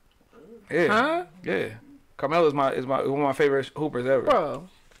 Yeah. Huh? Yeah. Carmelo is one of my favorite hoopers ever. Bro.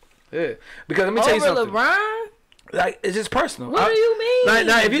 Yeah. Because let me tell you Over something. LeBron? Like, it's just personal. What do you mean?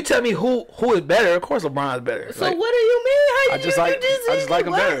 Now, if you tell me who is better, of course LeBron is better. So Like, what do you mean? How I just like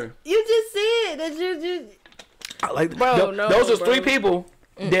him better. You just said that you I like, Bro, no, those are bro. 3 people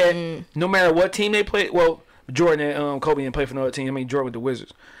that no matter what team they play, well, Jordan and Kobe didn't play for another team. I mean, Jordan with the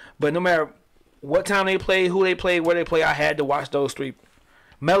Wizards. But no matter what time they play, who they play, where they play, I had to watch those 3.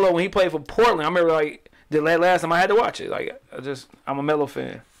 Melo, when he played for Portland, I remember like the last time I had to watch it. Like, I'm a Melo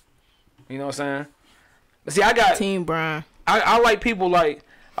fan. You know what I'm saying? But see, I got Team Brian. I like people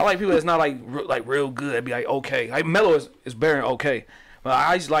that's not like real good. It'd be like okay. Like Melo is better than okay. But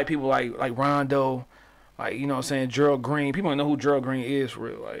I just like people like Rondo, like, you know what I'm saying, Gerald Green. People don't know who Gerald Green is for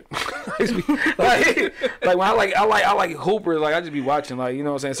real. Like when I like Hooper. Like I just be watching. Like, you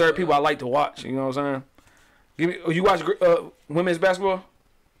know what I'm saying. Certain people I like to watch. You know what I'm saying. You watch women's basketball?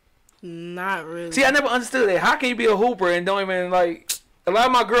 Not really. See, I never understood that. How can you be a hooper and don't even like? A lot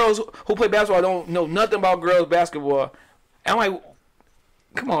of my girls who play basketball don't know nothing about girls basketball. And I'm like,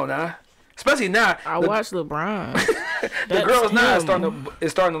 come on now. Especially now. I watch LeBron. The girls now is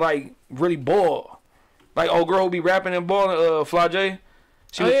starting to like really ball. Like old girl who be rapping and balling, Fly J.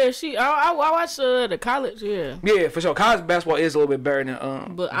 I watch the college, yeah. Yeah, for sure. College basketball is a little bit better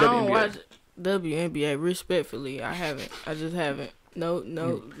than but WNBA. I don't watch WNBA. Respectfully, I haven't. I just haven't. No,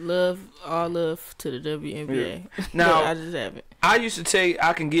 all love to the WNBA. Yeah. Now, I just haven't. I used to say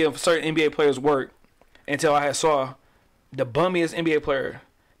I can give certain NBA players work until I had saw the bummiest NBA player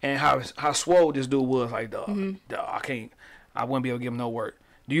and how swole this dude was. Like, dog, I wouldn't be able to give him no work.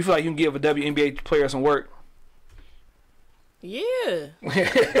 Do you feel like you can give a WNBA player some work? Yeah.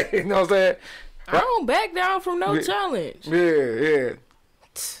 You know what I'm saying? I don't back down from no challenge. Yeah.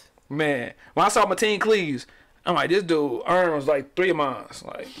 Man, when I saw Martine Cleaves, I'm like, this dude Earn was like 3 of mine.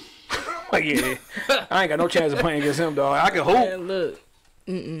 Like, yeah, I ain't got no chance of playing against him, dog. I can hoop. Man, look.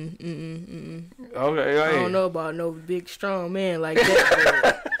 Okay, I don't know about no big strong man like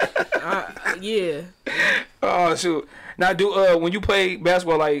that. Yeah. Oh shoot. Now, when you play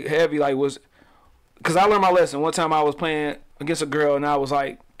basketball like heavy, like because I learned my lesson. One time I was playing against a girl and I was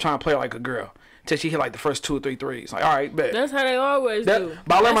like trying to play like a girl till she hit like the first 2 or 3 threes. Like, all right, bet. That's how they always do.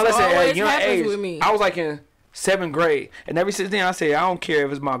 But I learned my lesson at a young happens age. with me. I was like in 7th grade, and ever since then I say I don't care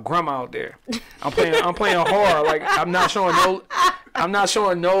if it's my grandma out there. I'm playing hard. Like I'm not showing no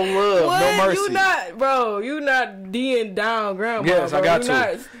love, what? no mercy. You not D'ing down grandma. Yes, bro. I got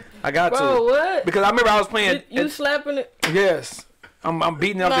to. I got bro, to. What? Because I remember I was playing. You slapping it? Yes, I'm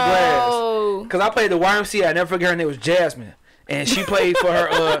beating up the glass. Because I played the YMCA. I never forget her name was Jasmine, and she played for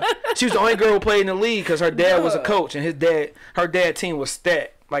her. She was the only girl who played in the league because her dad was a coach, and her dad team was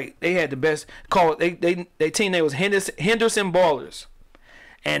stat. Like they had the best call. They team name was Henderson Ballers,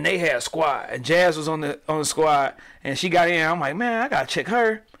 and they had a squad. And Jazz was on the squad, and she got in. I'm like, man, I gotta check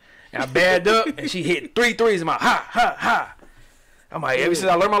her. And I bagged up, and she hit 3 threes. I'm like, ha. I'm like, ever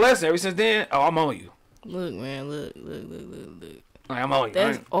since I learned my lesson, ever since then, I'm on you. Look, man, look. Like, I'm on you.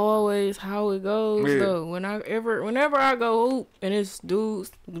 That's always how it goes, though. Whenever I go hoop, and it's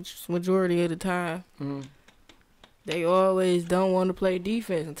dudes, which is majority of the time. They always don't want to play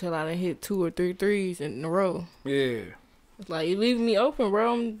defense until I done hit 2 or 3 threes in a row. Yeah. It's like, you leaving me open,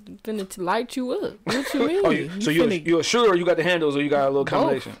 bro. I'm finna to light you up. What you mean? You a shooter or you got the handles or you got a little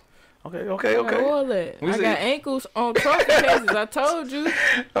combination? Okay. All that. I got ankles on trophy cases. I told you.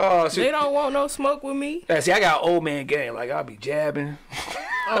 They don't want no smoke with me. Yeah, see, I got old man game. Like, I'll be jabbing.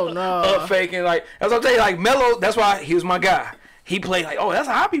 Oh, no. Up faking. Like, that's what I'm telling you. Like, Melo, that's why he was my guy. He played like, that's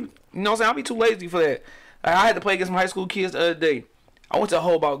how I be. You know what I'm saying? I'll be too lazy for that. Like, I had to play against some high school kids the other day. I went to a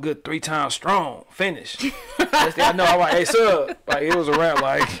hole about good 3 times strong. Finish. Next thing I know, I was like, hey, sub. Like, it was a rap.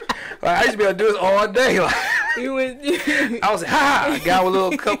 Like I used to be able to do this all day. Like, I was like, ha! Guy with a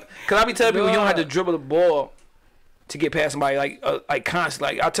little cup. Because I be telling people you don't have to dribble the ball to get past somebody. Like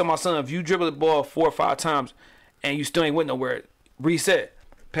constantly. Like, I tell my son, if you dribble the ball 4 or 5 times and you still ain't went nowhere, reset.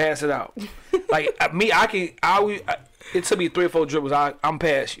 Pass it out. Like, it took me 3 or 4 dribbles. I'm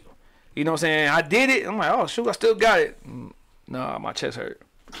past you. You know what I'm saying? I did it. I'm like, oh, shoot, I still got it. Nah, my chest hurt.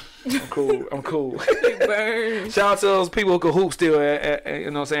 I'm cool. Shout out to those people who could hoop still at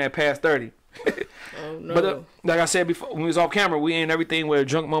you know what I'm saying, past 30. Oh, no. But like I said before, when we was off camera, we end everything with a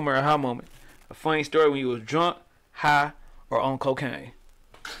drunk moment or a high moment. A funny story when you was drunk, high, or on cocaine.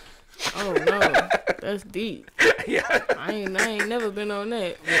 Oh, no. That's deep. Yeah. I ain't never been on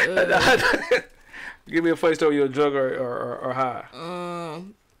that. But, give me a funny story. You was drunk or high.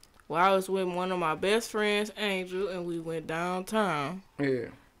 Well, I was with one of my best friends, Angel, and we went downtown. Yeah.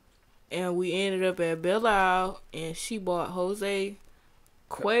 And we ended up at Belle Isle, and she bought Jose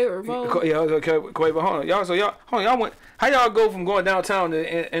Cuervo. Yeah, Cuervo. Hold on, y'all went. How y'all go from going downtown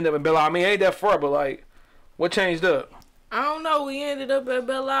to end up in Belle Isle? I mean, it ain't that far, but like, what changed up? I don't know. We ended up at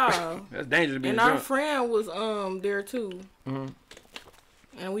Belle Isle. That's dangerous to be and drunk. our friend was there too.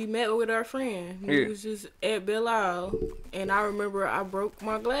 And we met with our friend. He was just at Belle Isle. And I remember I broke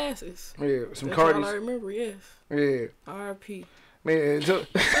my glasses. Yeah, some That's Cardis. all I remember, yes. Yeah. R.I.P. Man,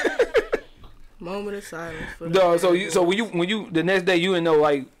 moment of silence for no, so when you the next day you didn't know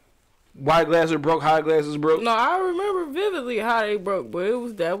like why glasses broke, how glasses broke? No, I remember vividly how they broke,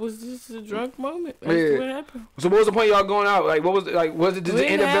 but that was just a drunk moment. That's what happened. So what was the point y'all going out? Like what was it like? Was it just the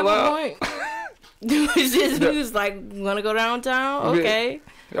end of Belle Isle? It was just we was like, wanna go downtown? Okay.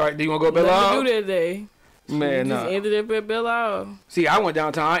 All right, do you wanna go to Belle Isle? What do that day? Man, just ended up at Belle Isle. See, I went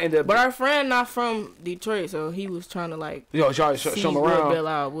downtown. I ended up. But our friend not from Detroit, so he was trying to like try to show him around. What Belle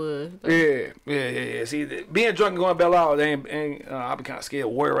Isle was. Yeah. See, being drunk and going to Belle Isle, I'll be kind of scared.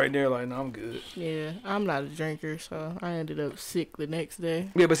 Warrior right there, like, no, I'm good. Yeah, I'm not a drinker, so I ended up sick the next day.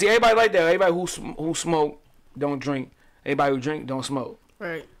 Yeah, but see, everybody like that. Everybody who smoke don't drink. Everybody who drink don't smoke.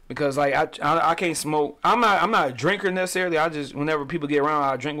 Right. Because like I can't smoke. I'm not a drinker necessarily. I just whenever people get around,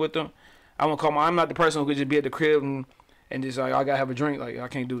 I drink with them. I'm not the person who could just be at the crib and just like I gotta have a drink. Like I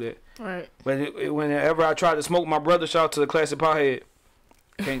can't do that. Right. But whenever I try to smoke, my brother, shout out to the classic pothead,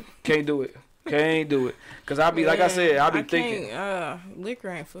 can't do it. Can't do it. Cause I be like I said, I be thinking. Liquor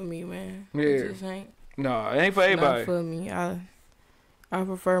ain't for me, man. Yeah. It just ain't. No, it ain't for everybody. Not for me. I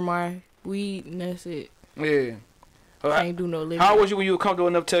prefer my weed and that's it. Yeah. Can't do no liquor. How old was you when you were comfortable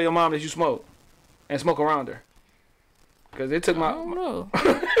enough to tell your mom that you smoke and smoke around her? Cause it took I don't know.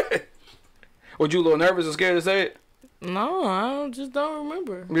 Was you a little nervous or scared to say it? No, I just don't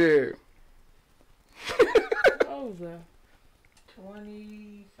remember. Yeah. What was that?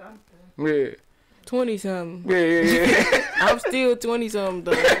 20-something. Yeah. 20-something. Yeah. I'm still 20-something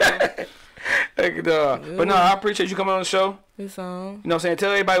though. But no, I appreciate you coming on the show. It's on. You know what I'm saying?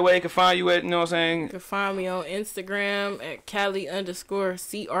 Tell everybody where they can find you at, you know what I'm saying? You can find me on Instagram at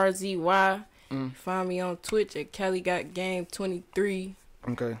Cali_CRZY. Find me on Twitch at CaliGotGame23.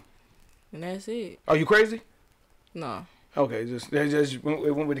 Okay. And that's it. Are you crazy? No. Okay, it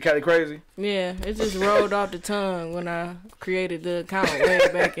went with the Cali crazy? Yeah, it just rolled off the tongue when I created the account way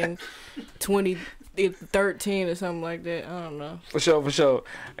back in 2012. 13 or something like that. I don't know. For sure.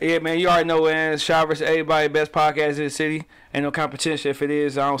 Yeah, man, you already know, man. Shad versus everybody, best podcast in the city. Ain't no competition. If it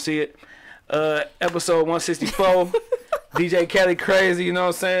is, I don't see it. Episode 164. DJ Cali crazy, you know what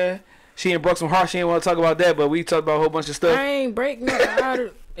I'm saying? She ain't broke some heart. She ain't want to talk about that, but we talked about a whole bunch of stuff. I ain't break no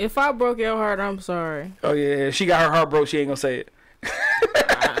heart. If I broke your heart, I'm sorry. Oh, yeah. If she got her heart broke, she ain't going to say it.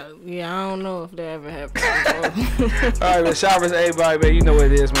 Yeah, I don't know if that ever happened before. All right, man. Shad versus everybody, man. You know what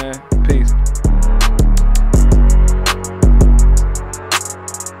it is, man. Peace.